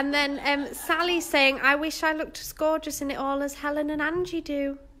 And then Sally's saying, I wish I looked as gorgeous in it all as Helen and Angie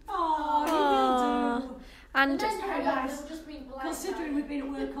do. Oh, you Aw. will do. And Then very they're nice. they'll just be polite Considering about we've been at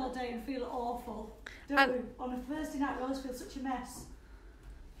work all day and feel awful, don't And- we? On a Thursday night, we always feel such a mess.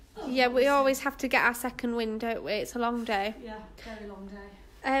 yeah, we always have to get our second win, don't we? It's a long day. Yeah, very long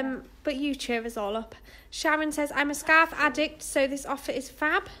day. But you cheer us all up. Sharon says, I'm a scarf addict, so this offer is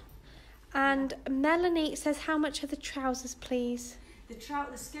fab. And Melanie says, how much are the trousers, please? The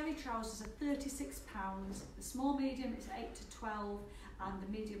scary trousers are £36. The small medium is 8 to 12, and the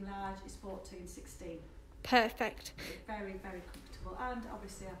medium large is 14, 16. Perfect. They're very, very comfortable, and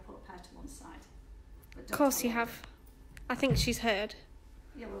obviously I put a pair to one side. But Of don't course tell you her. have. I think she's heard.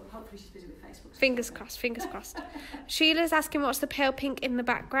 Yeah, well, hopefully she's busy with Facebook. Fingers crossed, fingers crossed. Sheila's asking what's the pale pink in the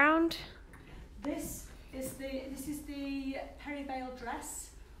background. This is the Perivale dress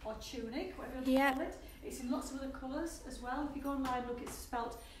or tunic, whatever you Yeah. call it. It's in lots of other colours as well. If you go online, look, it's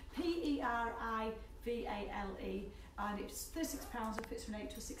spelt Perivale, and it's £36. It fits from 8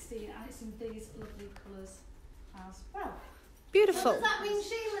 to 16, and it's in these lovely colours as well. Beautiful. So does that mean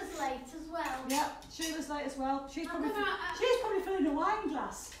Sheila's late as well? Yeah, Sheila's late as well. She's I'm probably gonna- filling a wine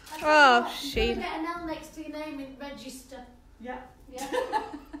glass. Oh, Sheila. Sheila. Get an L next to your name in register. Yeah. Yeah.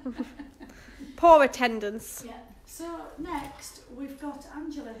 Poor attendance. Yeah. So next we've got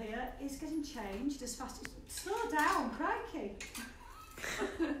Angela here. Is getting changed as fast as. Slow down, crikey.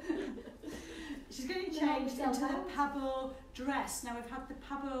 She's getting changed into the Pabo dress. Now we've had the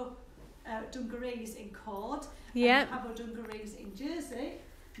Pabo dungarees in cord. Yeah. And the Pabo dungarees in jersey.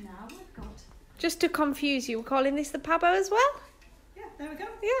 Now we've got. Just to confuse you, we're calling this the Pabo as well? Yeah, there we go.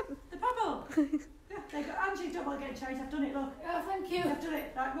 Yep. The Pabo. Yeah, there you go. Angie, don't want to get changed. I've done it. Look. Oh, thank you. I've done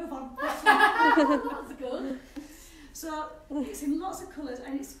it. Right, move on. That's good. So it's in lots of colours,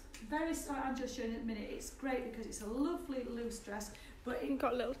 and it's very. Angela's showing it in a minute. It's great because it's a lovely loose dress, but You've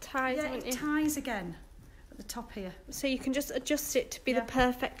got little ties, yeah, haven't it you? ties again at the top here. So you can just adjust it to be Yeah. the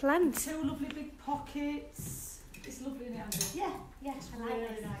perfect length. Two lovely big pockets. It's lovely in the Angela. Yeah, yeah, It's I really, like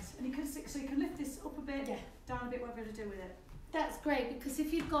really this. nice. And you can so you can lift this up a bit, Yeah. down a bit, whatever to do with it. That's great because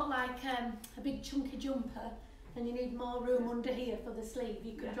if you've got like a big chunky jumper and you need more room under here for the sleeve,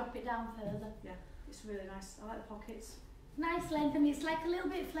 you could Yeah. drop it down further. It's really nice. I like the pockets. Nice length, and it's like a little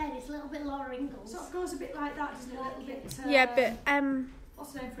bit flared. It's a little bit Laura Ingalls. Sort of goes a bit like that, doesn't it? A little bit. Yeah, but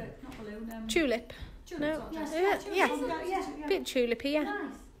What's the name for it? Not balloon. tulip. Tulip No. sort of Yes, dress. Yeah, Tulip, yeah. yeah. Bit tulipy, yeah.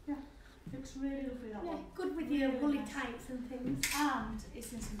 Nice. Looks really lovely that Yeah, one. good with Really your woolly nice. tights and things. And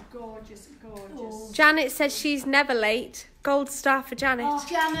it's in some gorgeous. Oh. Janet says she's never late. Gold star for Janet. Oh,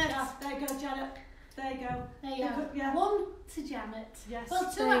 Janet. Yeah, there you go, Janet. There you go. There you go. Yeah. One to Janet. Yes.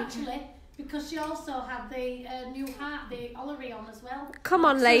 Well, two There you go. actually, because she also had the new hat, the Ollery on as well. Come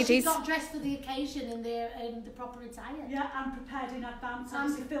on, So ladies. she got dressed for the occasion in the proper attire. Yeah, and prepared in advance. And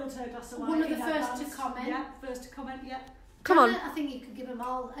Obviously filled her glass of wine. one of the in first advance. to comment. Yeah, first to comment. Yeah. Come on. Janet, I think you could give them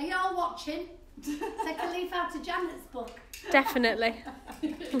all. Are you all watching? Take a leaf out of Janet's book. Definitely.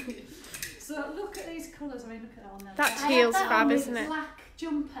 So look at these colours. I mean, look at that one there. That's I had heels that fab, on with isn't it? Black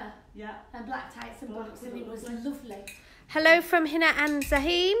jumper Yeah. and black tights and Black boots, and was it was lovely. lovely. Hello from Hina and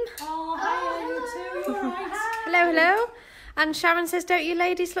Zahim. Oh, hi, you two. You all right? Hello, hello. And Sharon says, don't you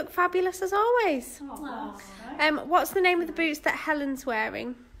ladies look fabulous as always? Oh, Wow. nice. What's the name of the boots that Helen's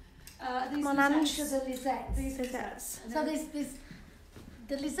wearing? These Mon are Ange. So the Lisettes. These are Lisettes. So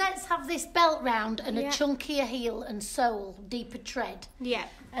the Lisettes have this belt round and Yeah. a chunkier heel and sole, deeper tread. Yeah,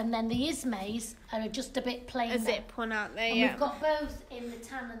 And then the Ismays are just a bit plainer. a zip one out there, And yeah. we've got both in the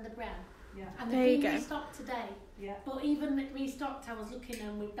tan and the brown. Yeah. And There they've you been go. restocked today. Yeah. But even restocked, I was looking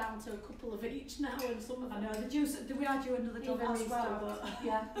and we're down to a couple of each now, and some of I them. know, the juice, we had you another job Even as well, restocked. but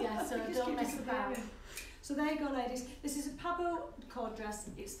Yeah, so They just don't keep mess about. disappearing. So there you go, ladies. This is a Pabo cord dress.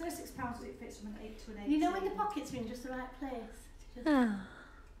 It's £36 and it fits from an 8 to an 8. You know when the pockets are in just the right place? Just, Oh.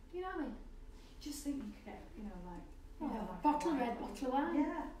 you know what I mean? Just think you could get, like... Bottle red, bottle of wine.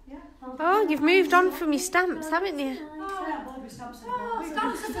 Yeah. Oh, you've moved on from your stamps, haven't you? Oh, yeah, Bobby stamps and Oh, Bobby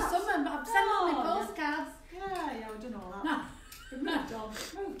stamps for the summer, but I've sent all my Oh, postcards. Yeah, we've done all that. We've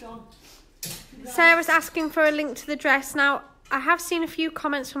moved on. Sarah's asking for a link to the dress. Now, I have seen a few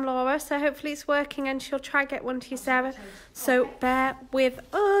comments from Laura, so hopefully it's working and she'll try get one to you, Sarah. So bear with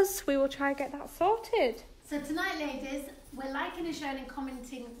us. We will try get that sorted. So tonight, ladies, we're liking and sharing and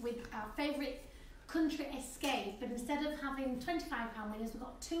commenting with our favourite country escape, but instead of having £25 winners, we've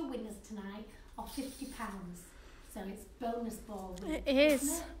got 2 winners tonight of £50. So it's bonus ball. It is.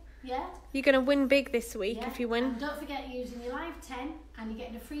 Isn't it? Yeah? You're going to win big this week Yeah. if you win. And don't forget using your live 10 and you're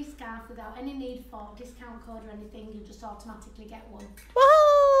getting a free scarf without any need for discount code or anything. You'll just automatically get one.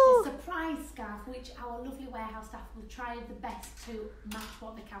 Whoa! A surprise scarf, which our lovely warehouse staff will try the best to match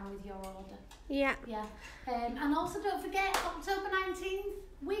what they can with your order. Yeah. Yeah. And also don't forget October 19th,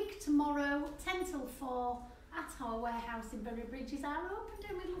 week tomorrow, 10 till 4 at our warehouse in Bury Bridges are open,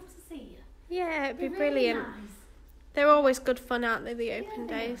 and we'd love to see you. Yeah, it'd be They're really brilliant. nice. They're always good fun, aren't they, the open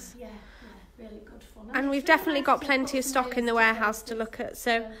Yeah, days? Yeah, really good fun. And it's we've really definitely nice got to plenty put of stock in the some warehouse to faces look at,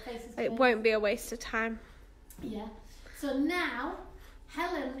 so faces it to- won't be a waste of time. Yeah. So now,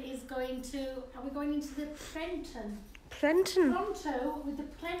 Helen is going to. Are we going into the Prenton? Plenton. Pronto with the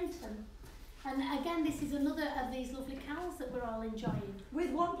Prenton. And again, this is another of these lovely cows that we're all enjoying. With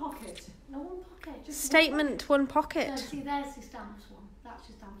one pocket. No one pocket. Just Statement, one one. pocket. So see, there's the stamps one. That's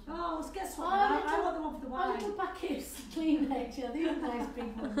your stamps one. Oh, well, guess what? Oh, I little- want the one for the Oh, wine. little packets, clean nature. These are nice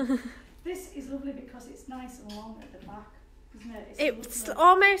big ones. This is lovely because it's nice and long at the back, isn't it? It's lovely.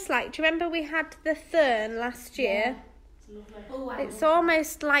 almost like, do you remember we had the Thurn last year? It's lovely. Oh, wow. It's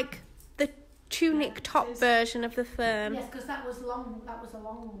almost like the tunic Yeah, top it is. version of the firm. Yes, because that was long. That was a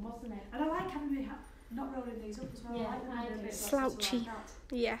long one, wasn't it? And I like having me not rolling these up as well. Yeah, I like them I a do. bit Slouchy. like that.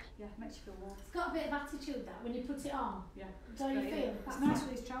 Yeah. Yeah, makes you feel warm. It's got a bit of attitude that when you put it on. Yeah. Don't you Great, feel? yeah. It's That's nice nice.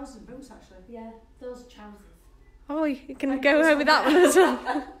 with these trousers and boots actually. Yeah, those trousers. Oh, you can Like go this over one that there. one as well.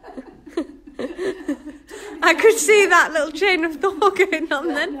 I could see that little chain of thought going on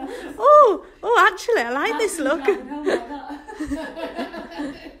then. No. Oh, actually, I like this look. Driving home like that.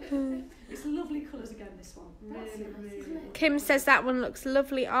 It's lovely colours again, this one. That's Really, nice, really. isn't it? Kim says that one looks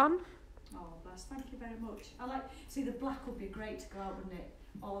lovely on. Oh, bless. Thank you very much. I like. See, the black would be great to go out, wouldn't it?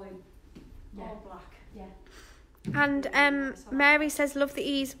 All in, Yeah. all black. Yeah. And Mary says, love the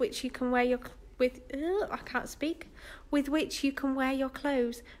ease which you can wear your I can't speak. With which you can wear your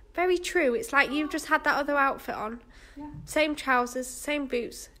clothes. Very true. It's like you've just had that other outfit on. Yeah. Same trousers, same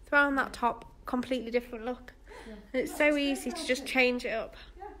boots. Throw on that top, completely different look. Yeah. And it's so easy to just change it up.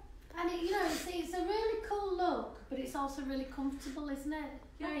 And it's a really cool look, but it's also really comfortable, isn't it?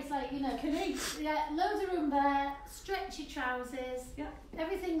 Yeah. It's like, Can eat. yeah, loads of room there, stretchy trousers. Yeah.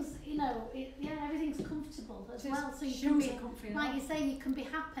 Everything's, everything's comfortable as It is. well. So you can Shoes be, are comfy. like you say, you can be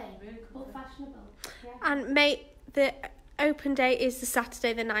happy, Really but comfy. fashionable. Yeah. And mate, the open day is the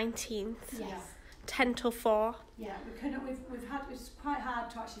Saturday the 19th, Yes. 10 till 4. Yeah, we've had. It's quite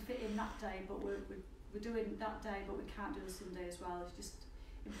hard to actually fit in that day, but we're doing that day, but we can't do the Sunday as well. It's just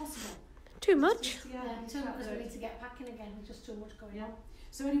impossible. Too much. Yeah, you too can't because do we it. need to get packing again. There's just too much going Yeah. on.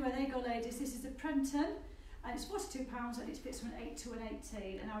 So anyway, there you go, ladies. This is the Prenton, and it's £42, and it fits from an 8 to an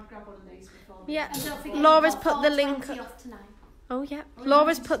 18. And I would grab one of these before. Yeah. And don't forget, Laura's you've got put the link 4.20 off tonight. Oh yeah. Oh,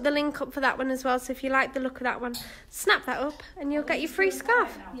 Laura's nice. put the link up for that one as well, so if you like the look of that one, snap that up and you'll get your free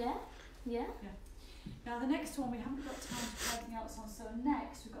scarf. Yeah, yeah. Now the next one, we haven't got time to put anything else on, so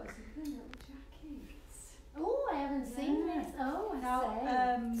next we've got this little jackets. Oh, I haven't seen Yeah. this. Oh, I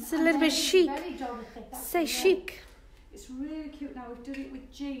Now, say. It's a little bit chic. Very Dorothy. That's Say great. chic. it's really cute. Now we've done it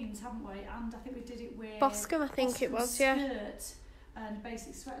with jeans, haven't we? And I think we did it with Boscombe, I think it Boscombe was, yeah. skirt and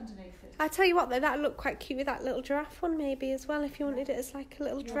basic sweat underneath it. I tell you what though, that looked quite cute with that little giraffe one maybe as well, if you wanted it as like a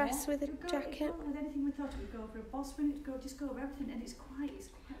little dress with a It would jacket. go with anything we thought it would go over a boss when it just go over everything, and it's quite.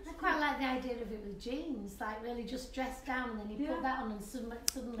 I quite like the idea of it with jeans, like really just dressed down and then you Yeah. put that on and suddenly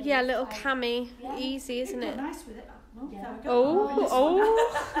Yeah, it's little like, cami, Yeah. easy, isn't It'd it? go nice with it. Well, Yeah. there we go. Oh, This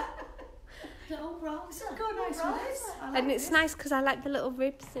one. little rosa. It'd go nice with this. I like And it's this. nice because I like the little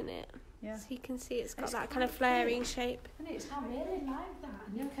ribs in it. Yeah. So you can see it's got It's that kind of quite flary cute. shape. And it's I really like that.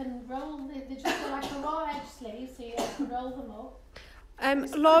 And you can roll, they just go like a raw edge sleeve, so you can roll them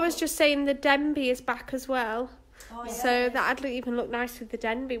up. Laura's just saying the Denby is back as well. Oh, yeah. So that'd even look nice with the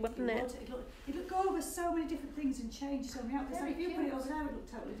Denby, wouldn't it? It would go over so many different things and change so many outfits. Very Like if you put it cute. over there, it would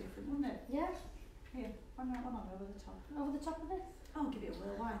look totally different, wouldn't it? Yeah, Here, one on over the top. over the top of this. I'll give it a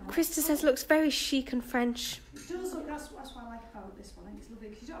whirl. Why not? Krista says looks very chic and French. It does look. That's what I like about this one. I think it's lovely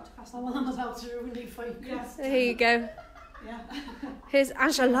because you don't have to fasten. Oh, well, I'm about to ruin it for you. Yeah. There you go. Yeah. Here's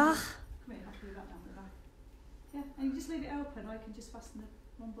Angela. Come here, I'll put it back down the back. Yeah, and you just leave it open, or you can just fasten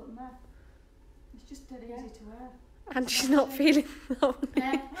the one button there. It's just dead easy to wear. And she's not feeling that one.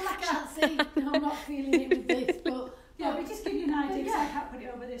 Yeah, well, I can't see. I'm not feeling it with this, but Yeah, we just give you an idea. 'Cause I can't put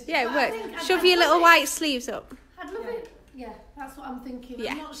it over this. Yeah, it But I works. think Shove I'd your little love white sleeves up. I'd love Yeah. it. Yeah, that's what I'm thinking.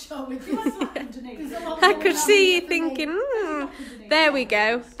 Yeah. I'm not sure with You this. want that underneath. There's a lot I going could on see here you for me. thinking, Underneath. there we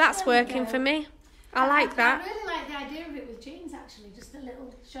go. That's There we working go. for me. I like I that. really like the idea of it with jeans, actually. Just a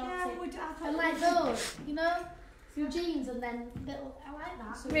little short Yeah, tip. I thought And like those, some jeans and then little. I like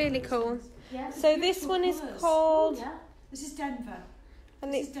that. Really cool. Yeah. So this one is colours. called, Yeah. This is Denver.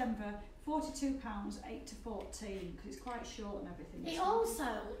 and This it, is Denver. £42, 8 to 14, because it's quite short and everything. It also.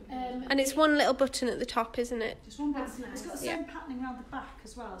 and it's one little button at the top, isn't it? Just one That's button. It's got the nice. same patterning around the back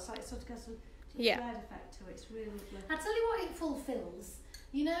as well, so it sort of gets a Yeah. flared effect to it. It's really lovely. I tell you what, it fulfills.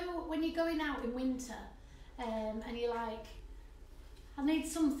 You know, when you're going out in winter, and you're like, I need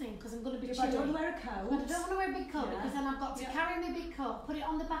something because I'm going to be If I chilly. don't wear a But coat, I don't want to wear a big coat Yeah. because then I've got to Yeah. carry my big coat, put it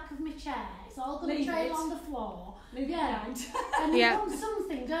on the back of my chair. It's all going to Leave trail it. on the floor. leave it Yeah. behind. And Yeah. you want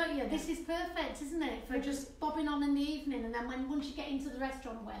something, don't you? This is perfect, isn't it? For just bobbing on in the evening, and then once you get into the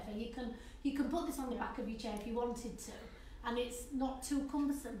restaurant or whatever, you can put this on the back of your chair if you wanted to, and it's not too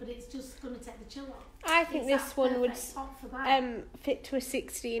cumbersome, but it's just going to take the chill off. I think It's this that one would perfect top for that. fit to a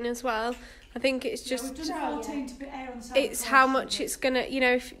 16 as well. I think it's Yeah, just we've done Yeah. 14 to be air on the side. it's how much it's gonna,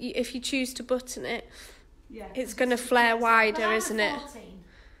 if you choose to button it, Yeah. it's gonna flare wider, But I'm a isn't it? 14,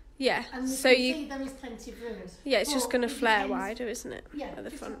 Yeah. and So you can you, see there is plenty of room. yeah, it's just But gonna it flare depends- wider, isn't it? Yeah, At the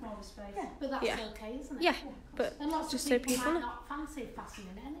Just front. have more of a space. yeah, but that's Yeah. okay, isn't it? Yeah, but and lots just of so people people might know. not fancy fastening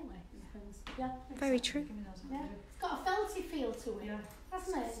it anyway. Yeah. Very true. Give me those, Yeah. Andrew. It's got a felty feel to it, Yeah.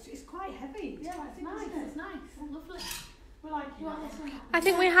 hasn't it? It's quite heavy. Yeah, quite it's thick, nice. isn't it? It's nice. Lovely. We like You want this one? I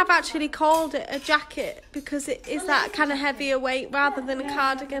think we have actually called it a jacket because it is that kind of heavier weight rather than a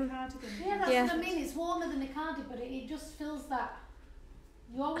cardigan. Yeah, that's Yeah. what I mean. It's warmer than a cardigan, but it just feels that.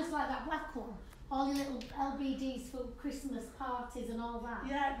 You always like that black one. All your little LBDs for Christmas parties and all that.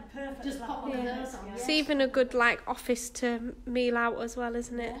 Yeah, it'd be perfect. Just for pop that one of one. those on, Yeah. It's even a good like office to meal out as well,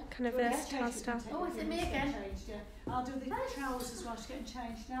 isn't it? Yeah. Kind of Well, yeah, versatile change it, style. take Oh, is it me it's getting again? changed, yeah. I'll do the trousers as well. She's getting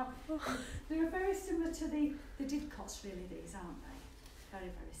changed now. They're very similar to the Didcots, really. These, aren't they? Very,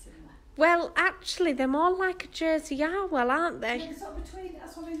 very similar. Well, actually, they're more like a jersey Yarwell, aren't Yeah, they? they're sort of between.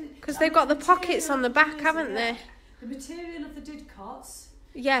 That's what I mean. Because they've got the pockets on the back, haven't they? The material of the Didcots,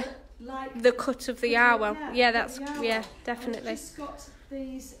 Yeah, like the cut of the Yarwell. Yeah, that's the Yarwell. yeah, And definitely. I've just got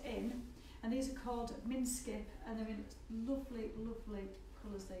these in, and these are called Minskip, and they're in lovely, lovely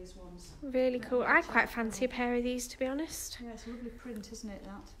colours. These ones. Really cool. I quite fancy a pair of these, to be honest. Yeah, it's a lovely print, isn't it?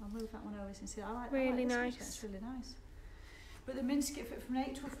 That I'll move that one over and see. I like Really this one, nice. It's really nice. But the Minskip fit from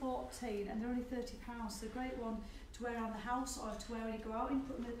 8 to 14, and they're only £30. So a great one to wear around the house or to wear when you go out and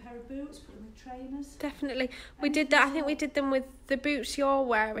put them with a pair of boots, put them with trainers. Definitely. We did that. I think we did them with the boots you're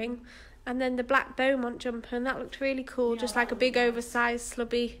wearing, and then the black Beaumont jumper, and that looked really cool. Yeah, Just that like a looked big nice. oversized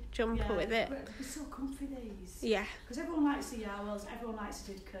slubby jumper with it. But they're so comfy, these. Yeah, Because everyone likes the Yarwells, everyone likes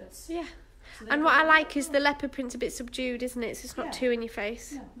the Didcots. yeah. So they're And what I very like is the cool. leopard print's a bit subdued, isn't it? So it's not Yeah. too in your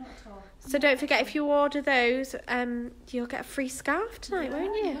face. No, not at all. So don't forget, if you order those, you'll get a free scarf tonight, Yeah,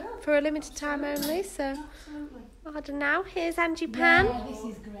 won't you you? will. For a limited time only. So Absolutely. order now. Here's Angie Pan. Yeah, this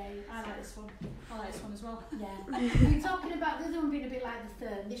is great. I like this one. I like this one as well. Yeah. We're talking about the other one being a bit like the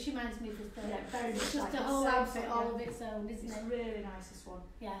third. This reminds me of the third. Yeah, very It's much just like a the whole same outfit sort, all yeah. of its own, isn't It's it? really nice, this one.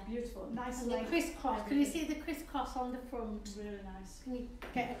 Yeah. Beautiful. Nice And the length. crisscross. Can you see the crisscross on the front? Really nice. Can you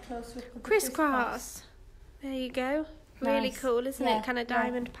get a close look at the Crisscross. There you go. Really Nice. cool, isn't Yeah, it? Kind of yeah.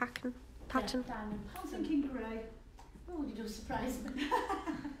 diamond pattern. Yeah, diamond I'm pattern. thinking grey. Oh, you do surprise me.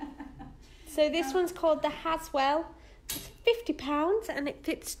 So this one's called the Haswell. It's £50 and it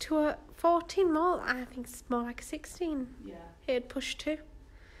fits to a 14 more. I think it's more like a 16. Yeah. It'd push to.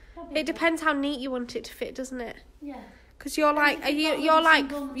 Probably It depends how neat you want it to fit, doesn't it? Yeah. Because you're like, if you've got you're lumps like, and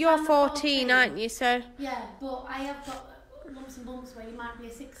bumps, you're I'm a 14, 14. aren't you? So Yeah, but I have got lumps and bumps where you might be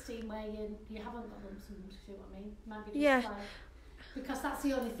a 16 where you haven't got lumps and bumps, if you know what I mean. Might be just Yeah. like, because that's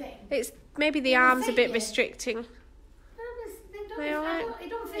the only thing. it's maybe the It will arms a fit bit you. restricting. No, They all right? it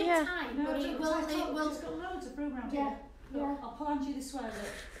don't feel Yeah. tight, No, but it's it it's will. like It will. She's got loads of room around Yeah, here. Look, yeah. I'll pull Angie this way,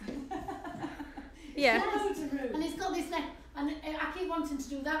 look. Yeah. Nice. Loads of room. And it's got this neck, and I keep wanting to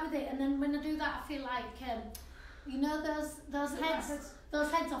do that with it. And then when I do that, I feel like, you know, those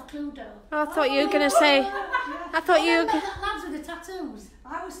heads off Cluedo. Oh, I thought you were gonna say. Yeah. I thought you were. Remember that lads with the tattoos.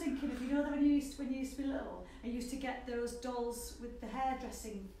 I was thinking of, you know, that when you used to be little, and you used to get those dolls with the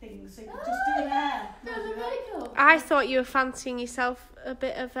hairdressing things, so you could just do the hair. Those are really cool. I thought you were fancying yourself a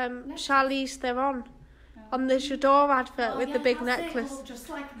bit of Charlize Theron on the J'adore advert Oh, with yeah, the big that's it. necklace. Oh, just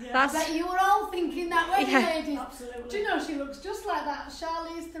like Yeah. That's- I bet you were all thinking that, weren't you, Yeah. ladies? Absolutely. Do you know she looks just like that,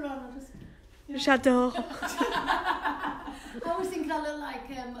 Charlize Theron? I J'adore. was thinking I look like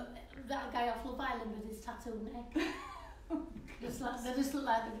that guy off Love Island with his tattoo neck. They just look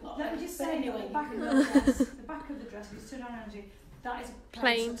like they've got. Let me just But say, anyway, the back you of can- the dress, the back of the dress, if you turn around Angie, that is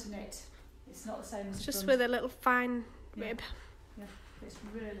Plain. to knit. It's not the same as It's the just front. with a little fine Yeah. rib. It's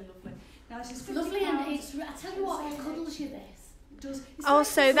really lovely. Now this is £50. lovely, and it's. I tell you what, it cuddles you. This. It does. It's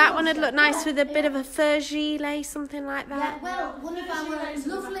Also, like that a one would look nice with a bit Yeah. of a fur gilet, something like Yeah, that. well, one of our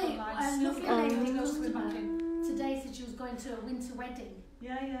lovely Oh. lady Goes to the customer back in. today said she was going to a winter wedding.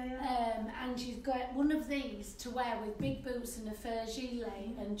 Yeah. And she's got one of these to wear with big boots and a fur gilet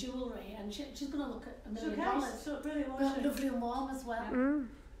and jewellery, and she's going to look at $1 It's million. okay. So really But won't it? lovely and warm as well. Mm.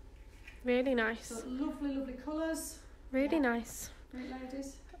 Really nice. So lovely colours. Really Yeah. nice. Great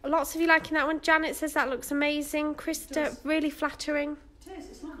ladies. Lots of you liking that one. Janet says that looks amazing. It Krista, does. really flattering. It is.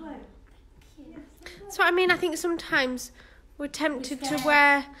 It's lovely. That's what I mean. I think sometimes we're tempted to Yeah.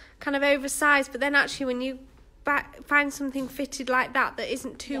 wear kind of oversized, but then actually when you find something fitted like that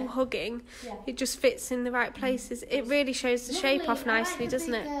isn't too Yeah. hugging, Yeah. it just fits in the right places. It really shows the shape Lovely. off nicely, I like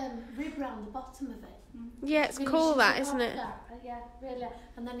doesn't the it? big, rib round the bottom of it. Yeah, it's Finishes cool that, it isn't off it? that. Yeah, really.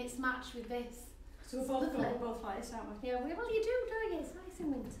 And then it's matched with this. So we're Lovely. both like this, aren't we? Yeah, well, you do, don't you? It's nice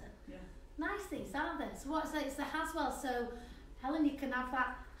in winter. Yeah. Nice these, aren't they? So what's that? It's the Haswell. So Helen, you can have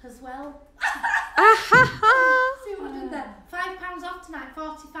that as well. See what I did there? £5 off tonight,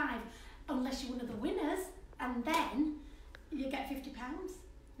 45, unless you're one of the winners, and then you get £50.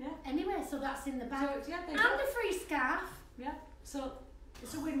 Yeah. Anyway, so that's in the bag. So yeah, they And a free scarf. Yeah. So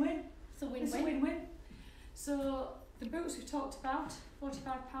it's a win-win. It's a It's a win-win. win-win. So the boots we've talked about,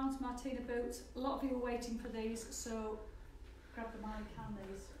 £45 Martina boots. A lot of you were waiting for these, so grab them while you can.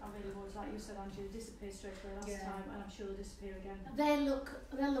 These are really ones, like you said, Angie, they disappeared straight away last time, and I'm sure they'll disappear again.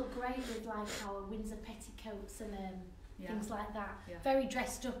 They'll look great with like our Windsor petticoats and things like that. Yeah. Very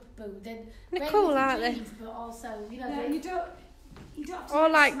dressed up boot. They're They're great cool, with aren't they? jeans, but also, you know, Yeah, they, you don't have to Or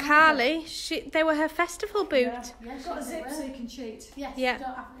make like snide Carly, they were her festival boot. Yeah. yeah, Got a they zip were. so you can cheat. Yes, Yeah. you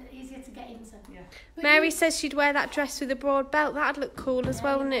don't have, easier to get into. Yeah. But Mary you- says she'd wear that dress with a broad belt. That'd look cool as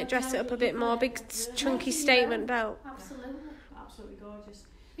well, wouldn't it? Dress it up a bit more, big chunky statement belt. Absolutely. Absolutely gorgeous.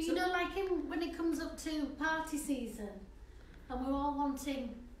 But So- you know, like when it comes up to party season, and we're all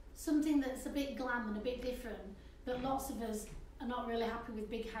wanting something that's a bit glam and a bit different, but lots of us are not really happy with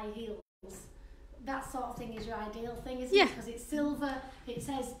big high heels. That sort of thing is your ideal thing, isn't Yeah. it? Because it's silver, it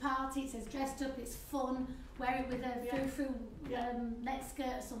says party, it says dressed up, it's fun. Wear it with a frou-frou neck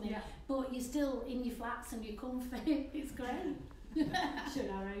skirt or something, Yeah. but you're still in your flats and you're comfy. It's great. Showing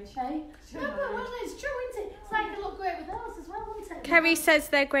our age. Hey? Showing No, our but age. well, it's true, isn't it? It's like it look great with those as well, wouldn't it? Kerry says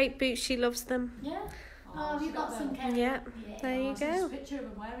they're great boots. She loves them. Yeah. Oh, she you got some, them. Kerry? Yeah. There you I sent us go. a picture of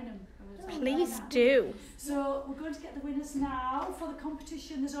them wearing them. Please do. So we're going to get the winners now for the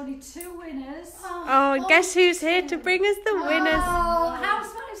competition. There's only 2 winners. Oh, guess who's here to bring us the winners? Oh,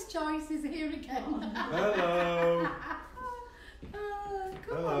 Housewife's Choice is here again. Hello. Come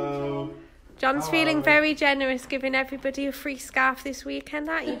Hello. John's How feeling are we? very generous, giving everybody a free scarf this weekend,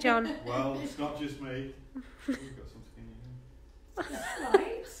 aren't you, John? Well, it's not just me. We've got something in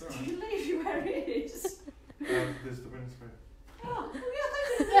Right. Sorry. You can leave you where it is. here. There's the winner's fair. Oh,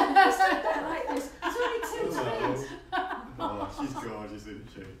 yeah, I said that like this. There's only 2 Hello. times. Oh, she's gorgeous, isn't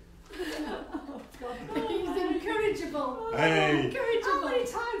she? Oh, God. He's incorrigible. Hey. How many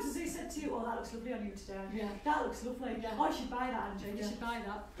times has he said to you, oh, that looks lovely on you today? Yeah. That looks lovely. Yeah. Oh, I should buy that, Angie. You should buy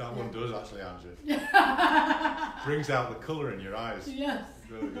that. That one does actually, Angie. Brings out the colour in your eyes. Yes.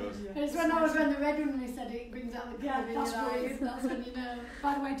 It really does. It's when I was wearing the red one and he said it brings out the Yeah, colour in that's your eyes. brilliant. That's when you know.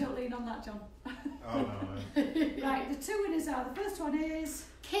 By the way, don't lean on that, John. Oh, no. Right, the 2 winners are, the first one is...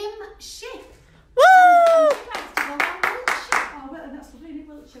 Kim Ship. Woo! She likes to go around Wiltshire. Oh, well, that's lovely, isn't it?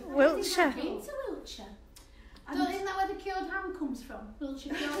 Wiltshire. Wiltshire. I've been to Wiltshire. And Isn't that where the cured ham comes from?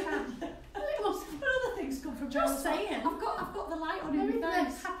 Wiltshire cured ham. Well, it must. but other things come from Just Wales. saying. I've got the light on There in is my the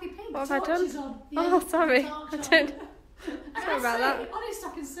face. happy pig. What have I Torch is done? on. Yeah, Oh, sorry. torch I on. don't. And Sorry I about see, that. honest, I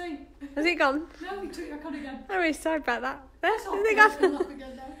can see. Has it gone? No, you took your con again. I'm really sorry about that. There, That's all has it good. gone? Off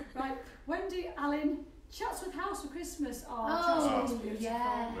again now. Right, Wendy Allen, Chatsworth House for Christmas. Oh, Oh, Chatsworth's beautiful.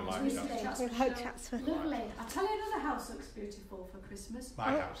 yeah. We like Lovely. Chatsworth. We like Chatsworth. Lovely. I'll tell you another house looks beautiful for Christmas.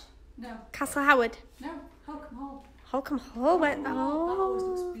 My house. No, Castle Howard. no, Holcombe Hall. Holcombe Hall went. That always Oh.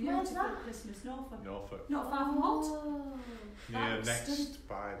 looks beautiful Where's that? at Christmas. Norfolk. Norfolk. Not far from Holt. Oh. Near That looks next stunning.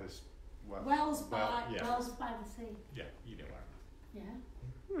 by this. Well, Wells by yeah. Wells by the sea. Yeah, you know where.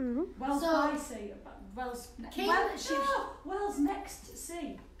 Yeah. Mm. Wells So- by sea. Wells. King Ship- no, Wells next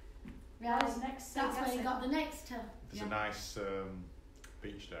sea. Right. Wells next sea. That's where you got the next to. There's Yeah. a nice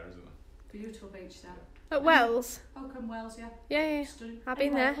beach there, isn't there? Beautiful beach there. At Wells. Holcombe Wells, yeah. Yeah, yeah. Stunning. I've been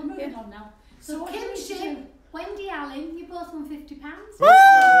Anyway, there, We're moving yeah. on now. So what do Kim we need to Ship, do? Wendy Allen, you both won £50. Woo!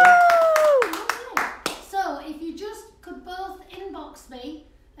 Lovely. So if you just could both inbox me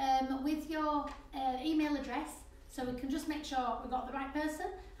with your email address, so we can just make sure we've got the right person,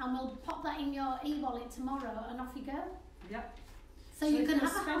 and we'll pop that in your e-wallet tomorrow, and off you go. Yep. So So you you can can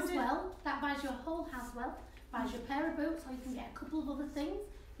have a spend house it. well, that buys your whole house well, buys your pair of boots, or you can get a couple of other things.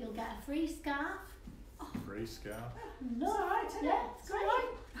 You'll get a free scarf. Free scarf. No, alright, isn't yeah, it? it's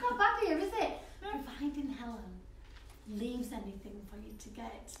great. Not bad here, is it? Providing Helen leaves anything for you to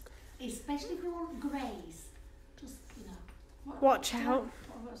get, especially if you want greys. Just, you know. Watch out.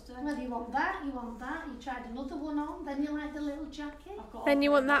 What's there? Well, you want that, you tried another one on, then you like the little jacket. I've got Then all you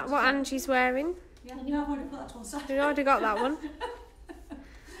three want that, boxes. what Angie's wearing. Yeah, no, I've already put that to one side. We've already got that one.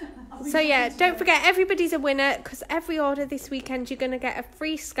 I'll be So yeah, checking don't today. forget everybody's a winner because every order this weekend you're going to get a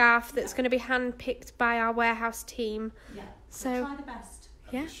free scarf that's going to be hand-picked by our warehouse team. Yeah. So Try the best.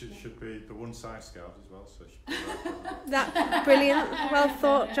 And Yeah. it should be the one size scarf as well, so it should be right. that's brilliant. Well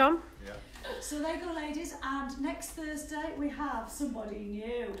thought, John. Yeah. So there you go, ladies. And next Thursday we have somebody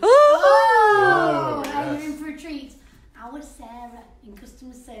new. Oh! Oh, Are yes. you in for a treat? Our Sarah in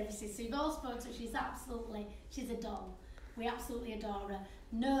customer services. So you've all spoken to her. She's a doll. We absolutely adore her.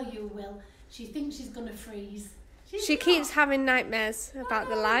 Know you will. She thinks she's going to freeze. She's She not. keeps having nightmares about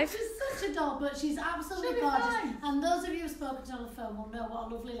the live. She's such a doll, but she's absolutely She'll be gorgeous. fine. And those of you who've spoken to her on the phone will know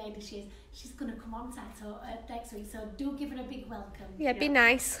what a lovely lady she is. She's going to come on next week, so do give her a big welcome. Yeah, be Yeah.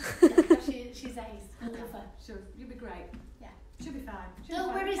 nice. Yeah, she's ace. We love her. Sure, you'll be great. She'll be fine.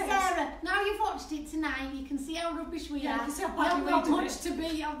 Don't worry, Sarah. Now you've watched it tonight, you can see how rubbish we Yeah, are. you can see how You badly haven't we got do much it. to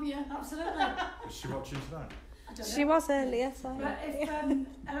be, have you? Absolutely. Is she watching tonight? I don't She know. was earlier, so. But if,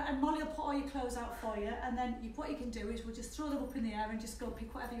 and Molly will put all your clothes out for you, and then what you can do is we'll just throw them up in the air and just go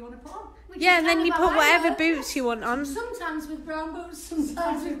pick whatever you want to put on. Which Yeah, is and then kind you of put how I whatever work. boots you want on. Sometimes with brown boots, Sometimes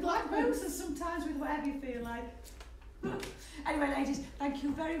sometimes with with black black boots boots. and sometimes with whatever you feel like. Anyway, ladies, thank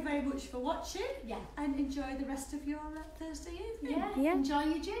you very, very much for watching Yeah. and enjoy the rest of your Thursday evening. Yeah. Yeah. Enjoy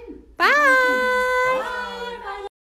your gin. Bye.